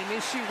team.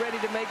 Is she ready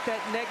to make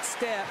that next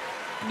step?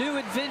 New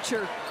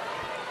adventure,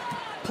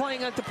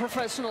 playing at the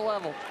professional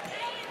level.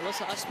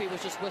 Alyssa Usby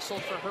was just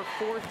whistled for her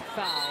 4th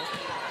foul.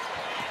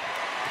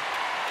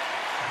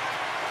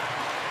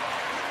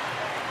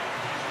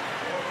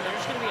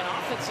 There's going to be an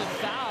offensive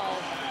foul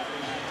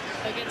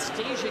against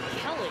Deja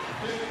Kelly,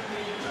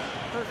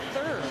 her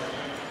 3rd.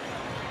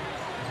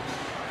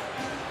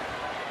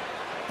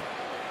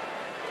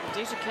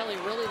 Deja Kelly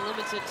really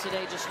limited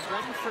today, just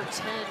 1 for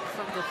 10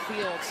 from the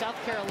field.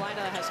 South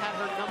Carolina has had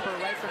her number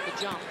right from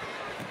the jump.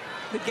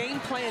 The game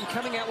plan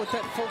coming out with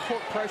that full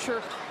court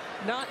pressure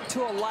not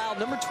to allow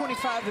number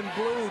 25 in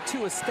blue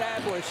to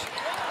establish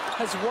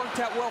has worked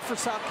out well for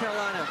South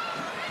Carolina.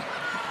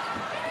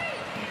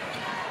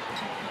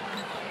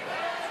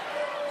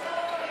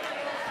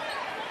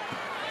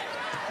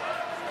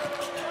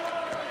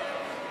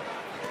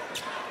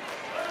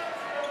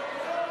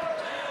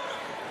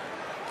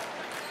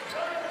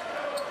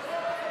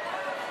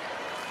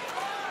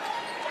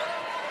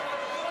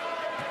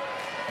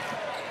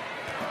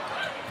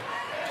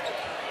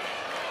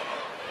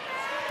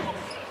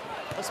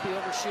 Must be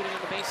overshooting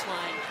on the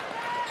baseline.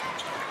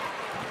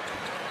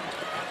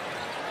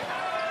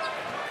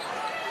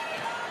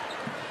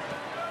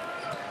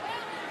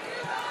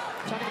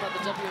 Talking about the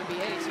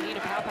WNBA, Te-Hina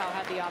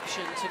had the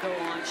option to go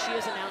on. She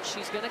has announced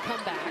she's going to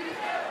come back,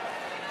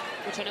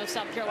 which I know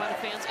South Carolina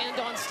fans and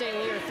Dawn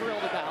Staley are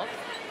thrilled about.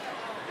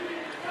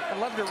 I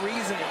love the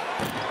reasoning.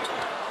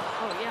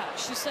 Oh, yeah.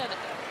 She said,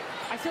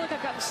 I feel like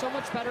I've gotten so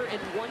much better in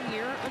 1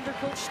 year under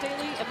Coach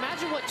Staley.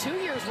 Imagine what 2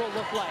 years will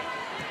look like.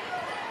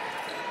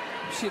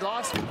 She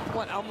lost,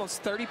 what,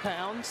 almost 30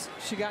 pounds.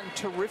 She got in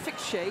terrific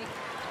shape.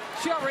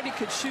 She already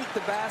could shoot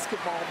the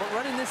basketball, but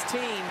running this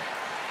team,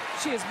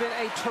 she has been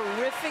a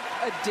terrific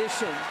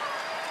addition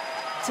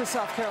to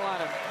South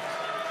Carolina.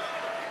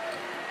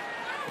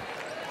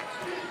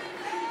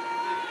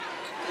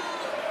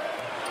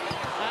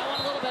 That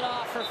one a little bit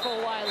off for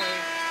Fulwiley.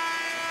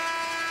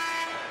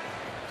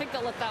 I think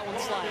they'll let that one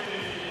slide.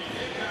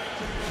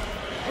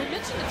 We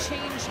mentioned the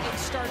change in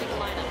starting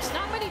lineups.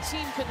 Not many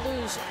teams could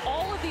lose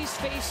all of these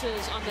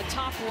faces on the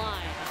top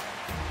line,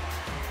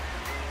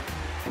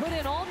 put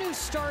in all new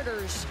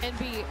starters, and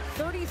be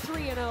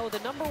 33-0, the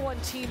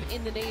 #1 team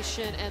in the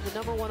nation and the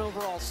 #1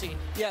 overall seed.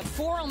 Yeah,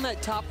 4 on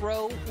that top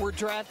row were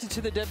drafted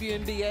to the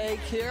WNBA.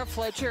 Kiera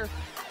Fletcher,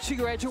 she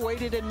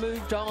graduated and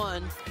moved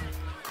on.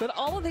 But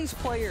all of these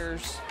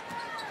players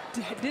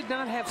did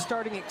not have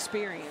starting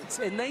experience,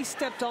 and they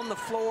stepped on the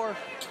floor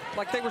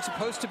like they were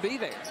supposed to be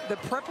there. The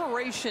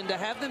preparation to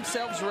have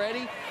themselves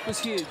ready was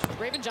huge.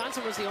 Raven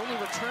Johnson was the only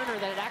returner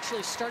that had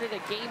actually started a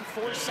game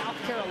for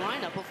South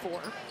Carolina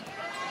before.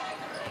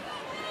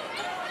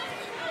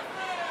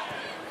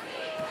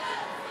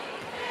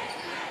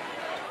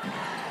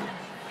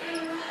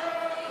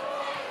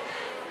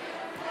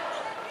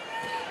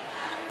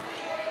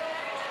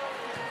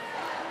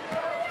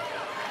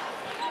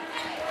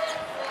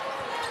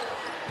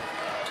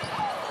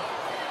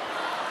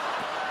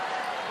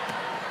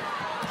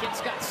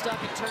 Kids got stuck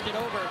and turned it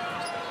over.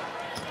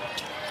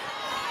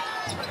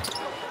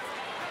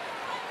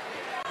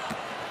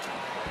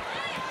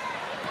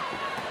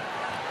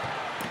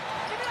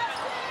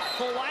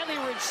 Fulwiley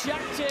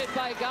rejected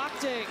by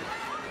Gachting.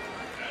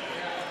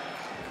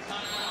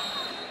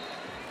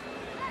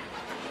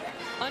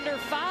 Under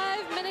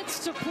 5 minutes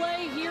to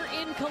play here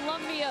in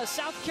Columbia.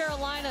 South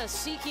Carolina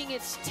seeking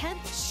its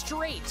 10th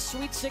straight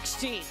Sweet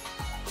 16.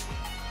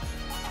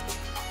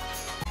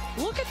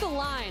 Look at the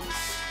lines.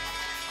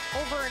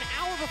 Over an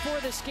hour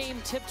before this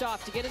game tipped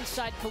off to get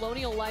inside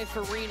Colonial Life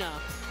Arena.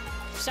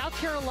 South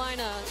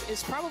Carolina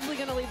is probably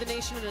going to lead the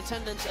nation in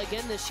attendance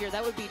again this year.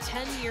 That would be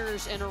 10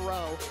 years in a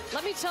row.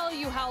 Let me tell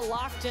you how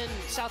locked in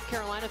South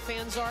Carolina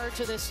fans are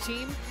to this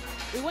team.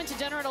 We went to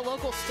dinner at a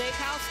local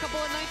steakhouse a couple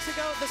of nights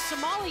ago. The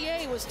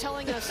sommelier was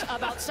telling us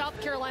about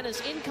South Carolina's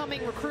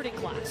incoming recruiting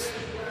class.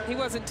 He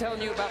wasn't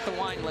telling you about the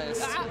wine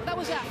list. That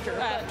was after.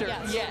 After,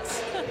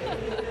 yes.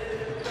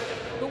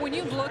 But when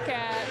you look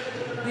at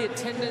the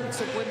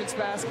attendance of women's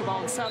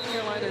basketball and South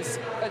Carolina's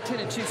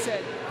attendance, you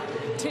said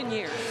 10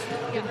 years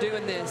been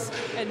doing this.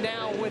 And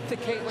now with the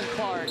Caitlin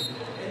Clark,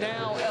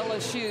 now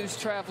LSU's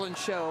traveling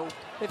show.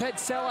 They've had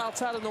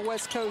sellouts out on the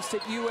West Coast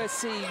at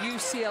USC,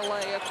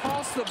 UCLA,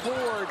 across the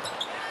board.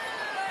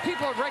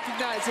 People are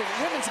recognizing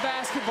women's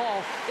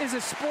basketball is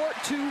a sport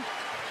to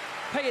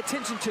pay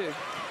attention to.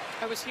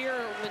 I was here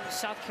when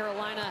South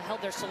Carolina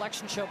held their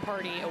selection show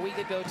party a week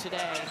ago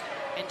today,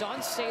 and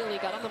Dawn Staley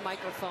got on the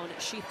microphone.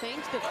 She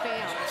thanked the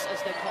fans,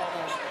 as they call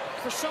them,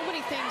 for so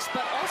many things,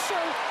 but also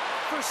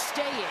for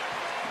staying,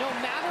 no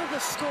matter the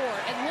score.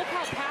 And look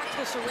how packed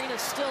this arena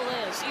still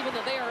is, even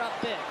though they are up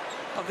big.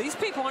 Oh, these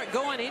people aren't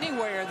going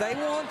anywhere. They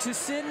want to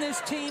send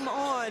this team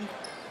on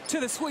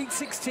to the Sweet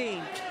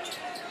 16.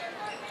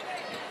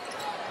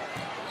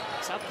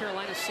 South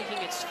Carolina seeking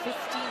its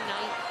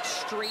 59th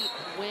straight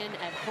win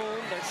at home.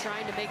 They're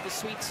trying to make the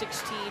Sweet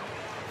 16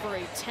 for a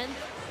 10th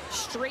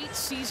straight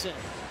season.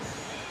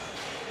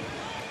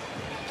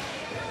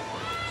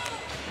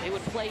 They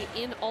would play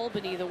in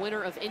Albany, the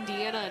winner of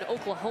Indiana and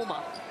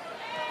Oklahoma.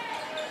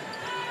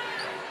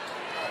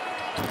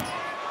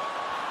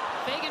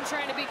 Fagan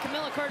trying to beat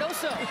Camila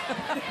Cardoso.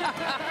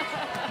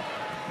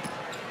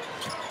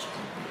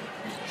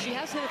 She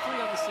has hit a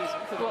 3 on the season,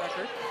 for the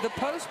record. The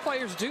post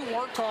players do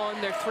work on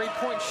their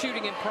three-point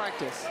shooting in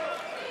practice.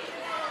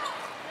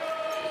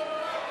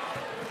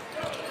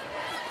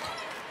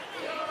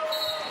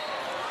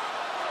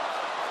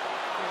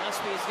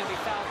 Gillespie is going to be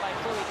fouled by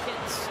Chloe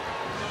Kintz.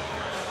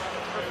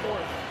 Her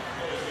fourth.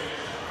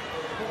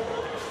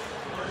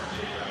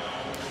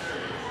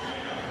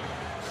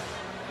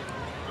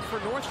 for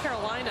North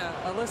Carolina,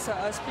 Alyssa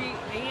Usby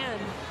and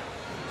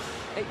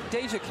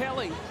Deja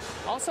Kelly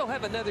also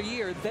have another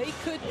year. They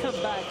could come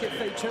back if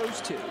they chose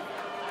to.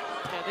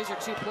 Yeah, these are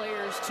two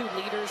players, two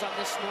leaders on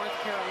this North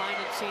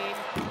Carolina team.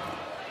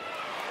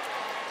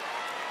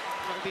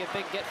 That'll be a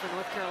big get for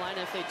North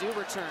Carolina if they do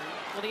return.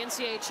 Well, the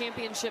NCAA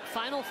Championship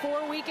Final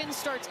Four weekend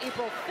starts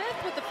April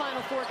 5th, with the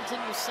Final Four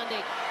continues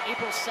Sunday,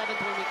 April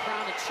 7th, when we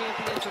crown a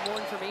champion. For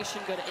more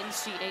information, go to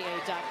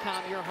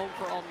ncaa.com, your home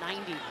for all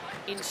 90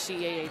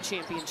 NCAA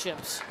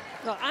championships.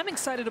 Well, I'm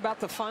excited about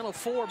the Final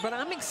Four, but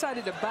I'm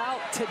excited about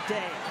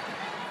today.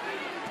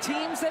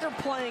 Teams that are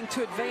playing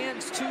to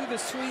advance to the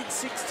Sweet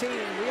 16.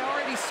 We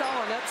already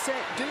saw an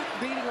upset, Duke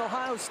beating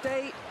Ohio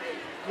State.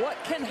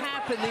 What can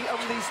happen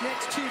over these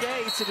next 2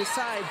 days to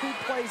decide who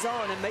plays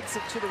on and makes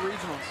it to the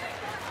regionals?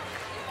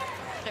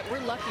 Yeah, we're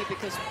lucky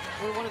because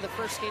we're one of the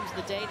first games of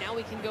the day. Now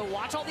we can go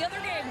watch all the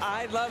other games.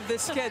 I love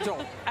this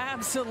schedule.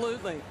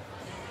 Absolutely.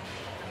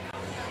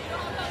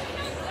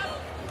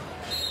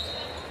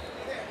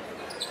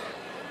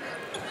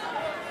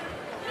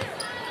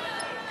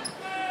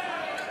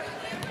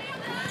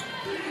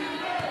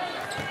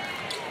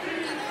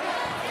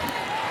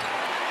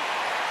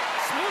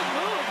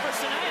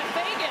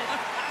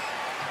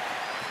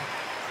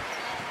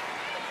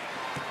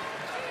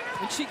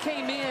 When she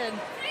came in,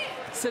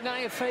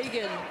 Sanaya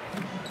Fagan,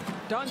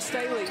 Dawn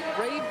Staley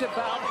raved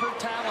about her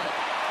talent.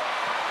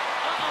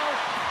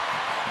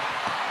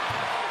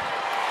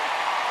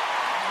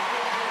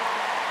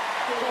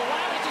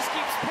 Fulwiley just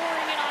keeps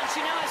pouring it on.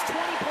 She now has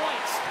 20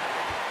 points.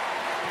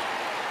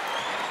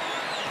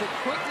 The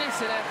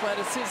quickness and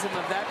athleticism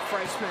of that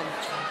freshman,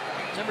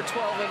 number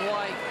 12 in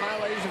white,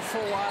 Malaysia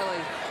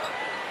Fulwiley.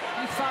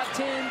 She's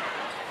 5'10".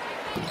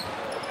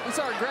 We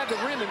saw her grab the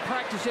rim in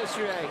practice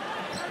yesterday.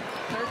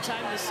 Third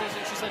time this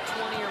season she's had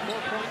 20 or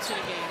more points in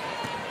a game.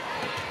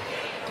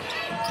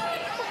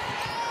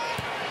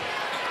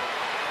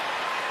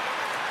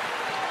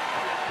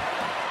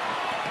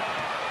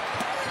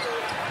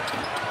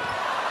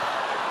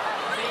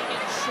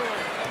 Megan Short.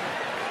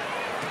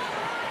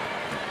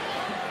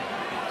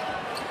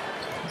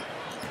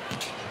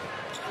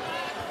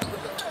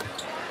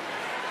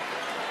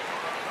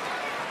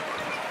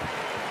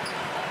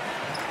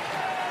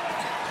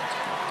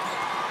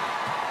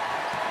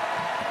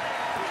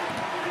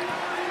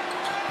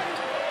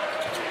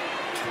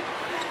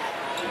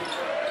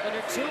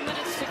 Under 2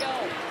 minutes to go.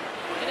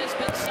 It has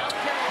been South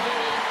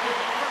Carolina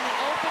from the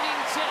opening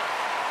tip.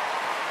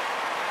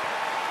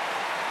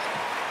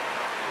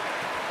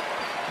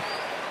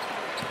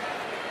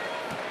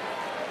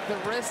 The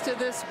rest of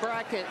this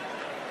bracket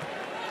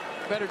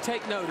better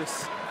take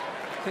notice,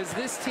 because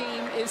this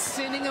team is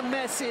sending a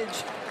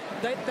message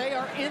that they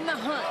are in the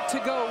hunt to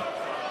go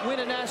win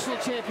a national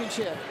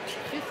championship.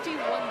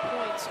 51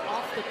 points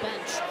off the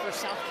bench for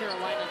South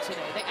Carolina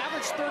today. They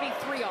averaged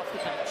 33 off the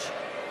bench.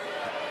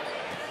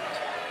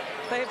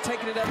 They have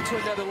taken it up to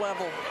another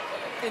level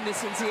in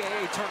this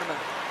NCAA tournament.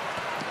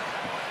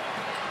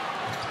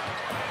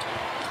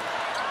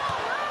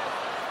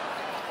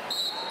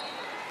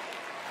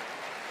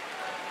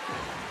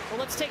 Well,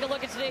 let's take a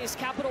look at today's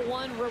Capital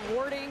One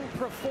rewarding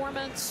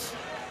performance.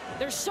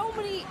 There's so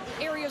many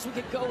areas we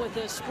could go with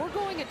this. We're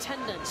going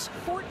attendance,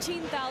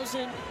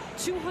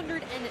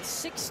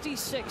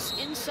 14,266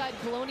 inside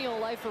Colonial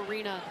Life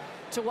Arena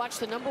to watch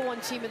the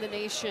 #1 team in the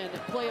nation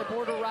play a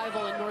border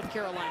rival in North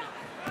Carolina.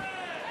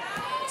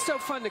 It's so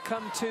fun to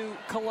come to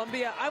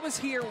Columbia. I was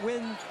here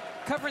when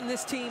covering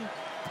this team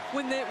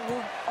when you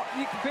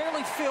could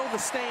barely fill the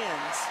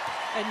stands.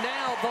 And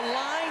now the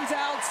lines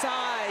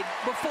outside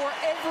before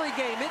every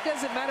game. It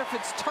doesn't matter if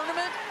it's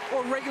tournament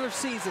or regular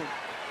season.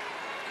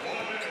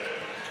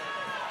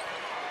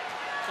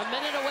 A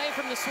minute away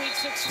from the Sweet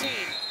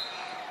 16.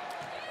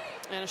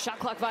 And a shot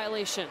clock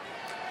violation.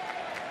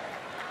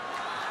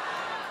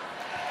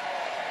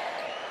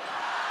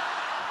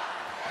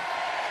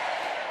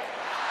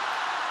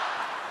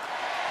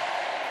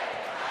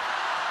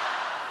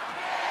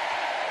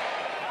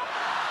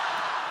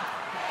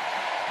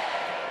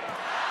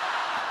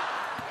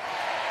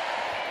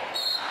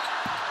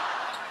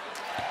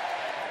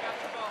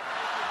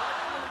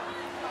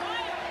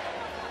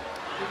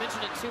 We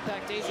mentioned it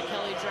two-pack, Deja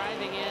Kelly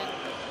driving in.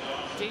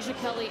 Deja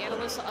Kelly and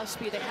Alyssa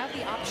Usby, they have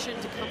the option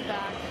to come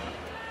back,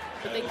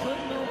 but they could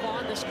move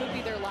on. This could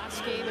be their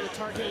last game in a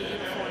Tarheels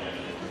uniform.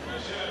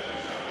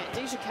 And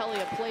Deja Kelly,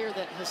 a player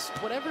that has,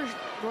 whatever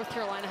North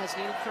Carolina has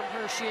needed from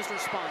her, she has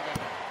responded.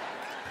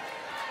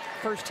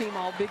 First team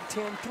All Big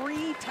Ten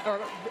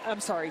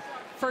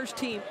first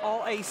team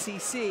All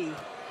ACC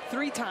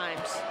 3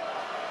 times.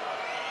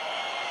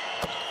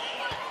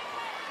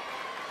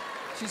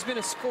 She's been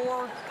a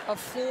scorer, a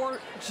floor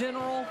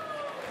general,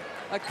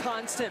 a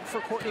constant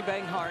for Courtney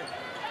Banghart.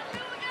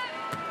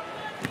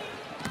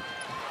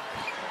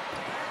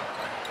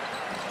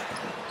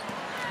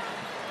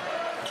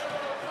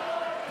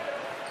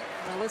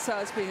 Alyssa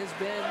Usby has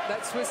been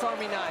that Swiss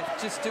Army knife.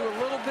 Just do a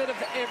little bit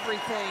of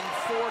everything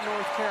for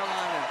North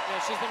Carolina. Yeah,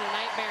 she's been a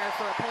nightmare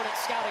for opponent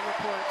scouting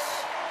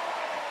reports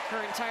her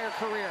entire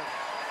career.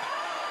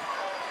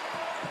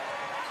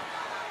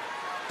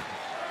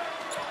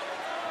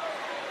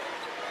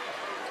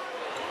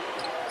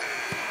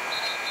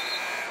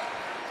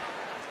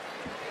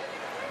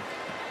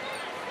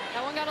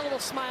 got a little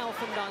smile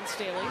from Dawn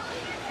Staley.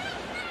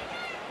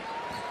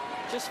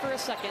 Just for a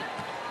second.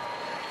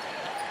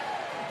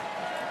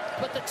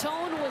 But the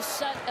tone was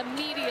set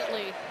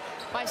immediately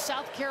by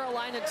South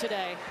Carolina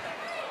today.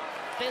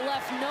 They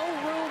left no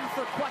room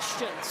for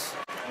questions.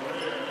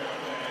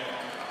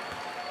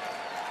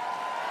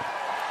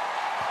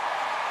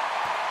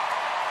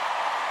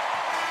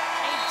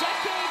 A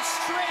decade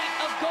straight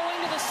of going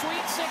to the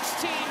Sweet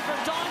 16 for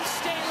Dawn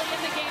Staley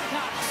and the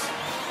Gamecocks.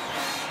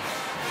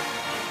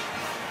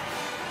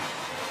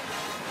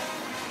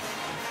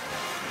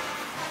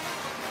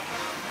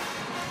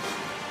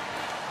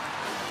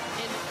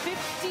 And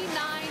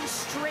 59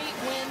 straight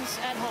wins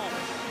at home.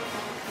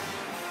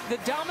 The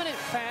dominant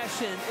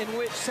fashion in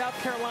which South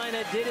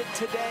Carolina did it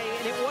today,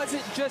 and it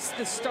wasn't just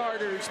the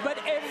starters, but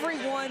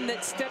everyone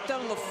that stepped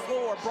on the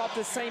floor brought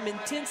the same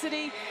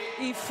intensity,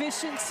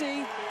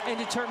 efficiency, and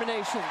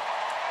determination.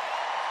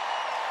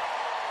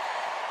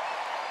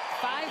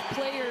 5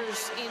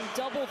 players in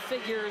double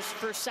figures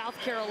for South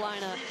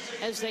Carolina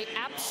as they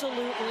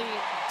absolutely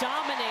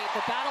dominate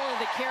the Battle of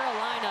the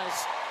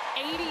Carolinas,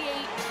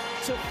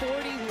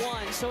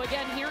 88-41. So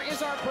again, here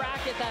is our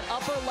bracket, that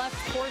upper left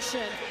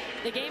portion.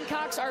 The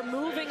Gamecocks are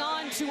moving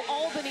on to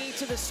Albany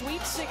to the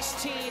Sweet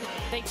 16.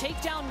 They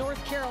take down North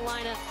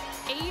Carolina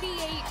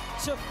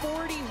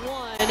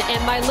 88-41.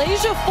 And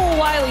Malaysia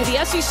Fulwiley,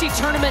 the SEC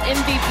tournament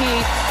MVP,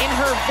 in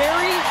her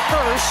very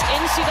first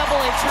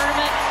NCAA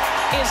tournament,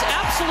 is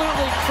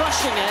absolutely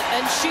crushing it.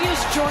 And she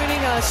is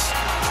joining us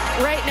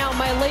right now.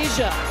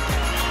 Malaysia,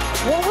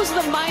 what was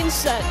the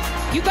mindset?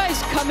 You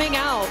guys coming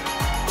out.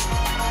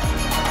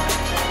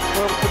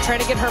 We're trying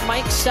to get her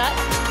mic set.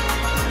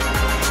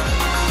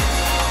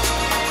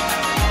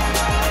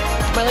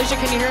 Malaysia,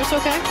 can you hear us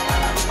okay?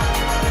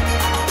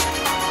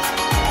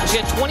 She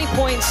had 20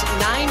 points,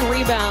 9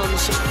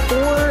 rebounds,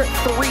 4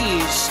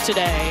 threes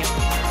today.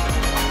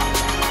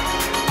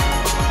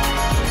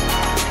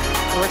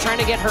 We're trying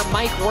to get her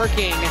mic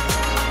working.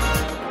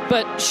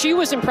 But she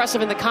was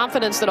impressive, and the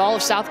confidence that all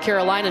of South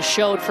Carolina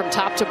showed from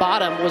top to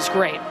bottom was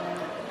great.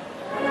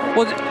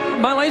 Well,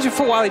 Malaysia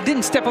Fulwiley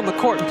didn't step on the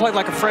court and play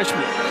like a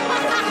freshman.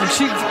 And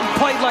she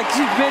played like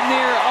she's been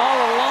there all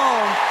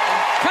along.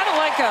 Kind of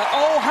like an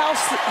old house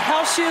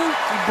shoe. You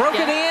broke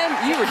it in,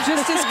 you were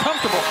just as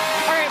comfortable.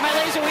 All right,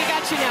 Malaysia, we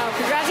got you now.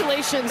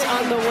 Congratulations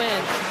on the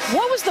win.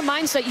 What was the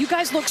mindset? You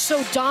guys looked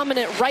so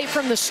dominant right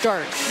from the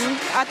start.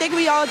 I think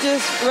we all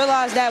just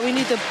realized that we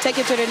need to take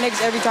it to the Knicks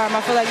every time.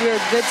 I feel like we're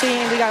a good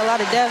team. We got a lot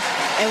of depth,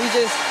 and we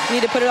just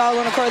need to put it all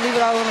on the court, leave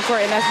it all on the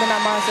court, and that's been our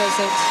mindset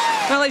since.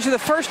 Malaysia, the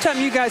first time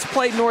you guys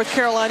played North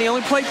Carolina, you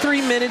only played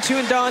 3 minutes. You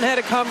and Dawn had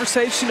a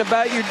conversation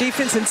about your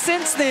defense, and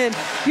since then,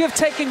 you have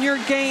taken your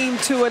game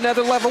to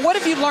another level. What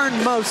have you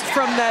learned most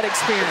from that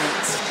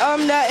experience?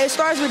 That it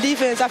starts with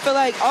defense. I feel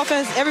like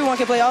offense, everyone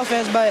can play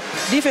offense, but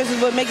defense is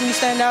what makes me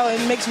stand out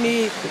and makes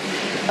me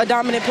a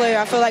dominant player.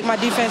 I feel like my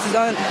defense is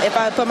on. If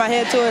I put my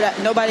head to it,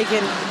 nobody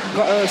can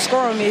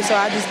score on me, so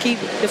I just keep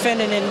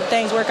defending and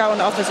things work out on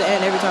the offensive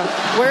end every time.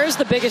 Where is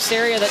the biggest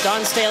area that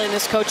Dawn Staley and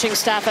this coaching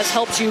staff has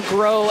helped you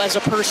grow as a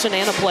person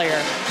and a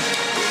player?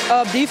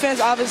 Defense,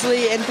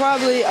 obviously, and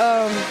probably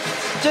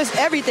just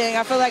everything.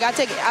 I feel like I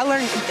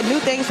learn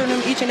new things from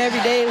them each and every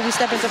day we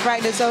step into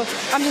practice. So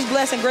I'm just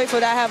blessed and grateful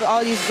that I have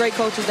all these great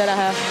coaches that I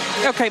have.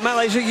 Okay,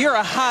 Malaysia, you're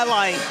a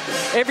highlight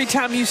every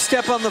time you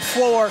step on the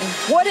floor.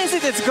 What is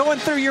it that's going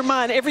through your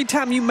mind every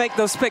time you make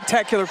those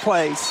spectacular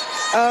plays?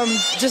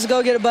 Just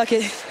go get a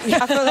bucket.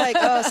 I feel like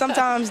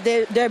sometimes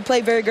they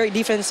play very great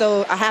defense,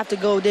 so I have to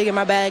go dig in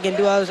my bag and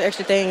do all those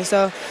extra things.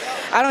 So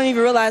I don't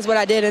even realize what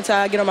I did until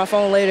I get on my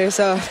phone later.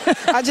 So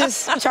I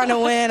just trying to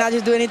win. I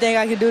just do anything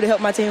I can do to help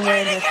my team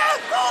win.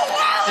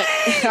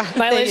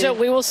 Malaysia,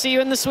 we will see you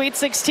in the Sweet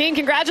 16.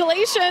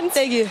 Congratulations.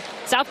 Thank you.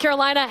 South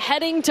Carolina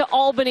heading to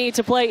Albany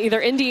to play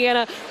either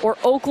Indiana or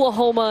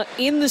Oklahoma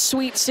in the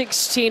Sweet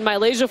 16.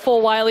 Malaysia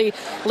Fulwiley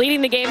leading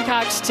the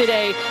Gamecocks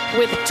today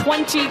with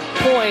 20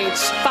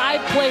 points,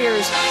 5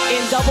 players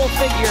in double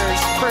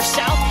figures for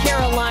South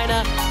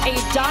Carolina. A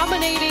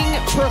dominating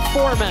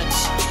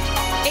performance.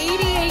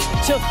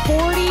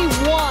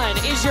 88-41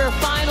 is your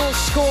final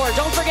score.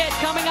 Don't forget,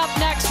 coming up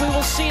next, we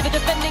will see the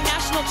defending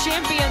national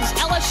champions,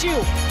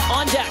 LSU,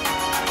 on deck.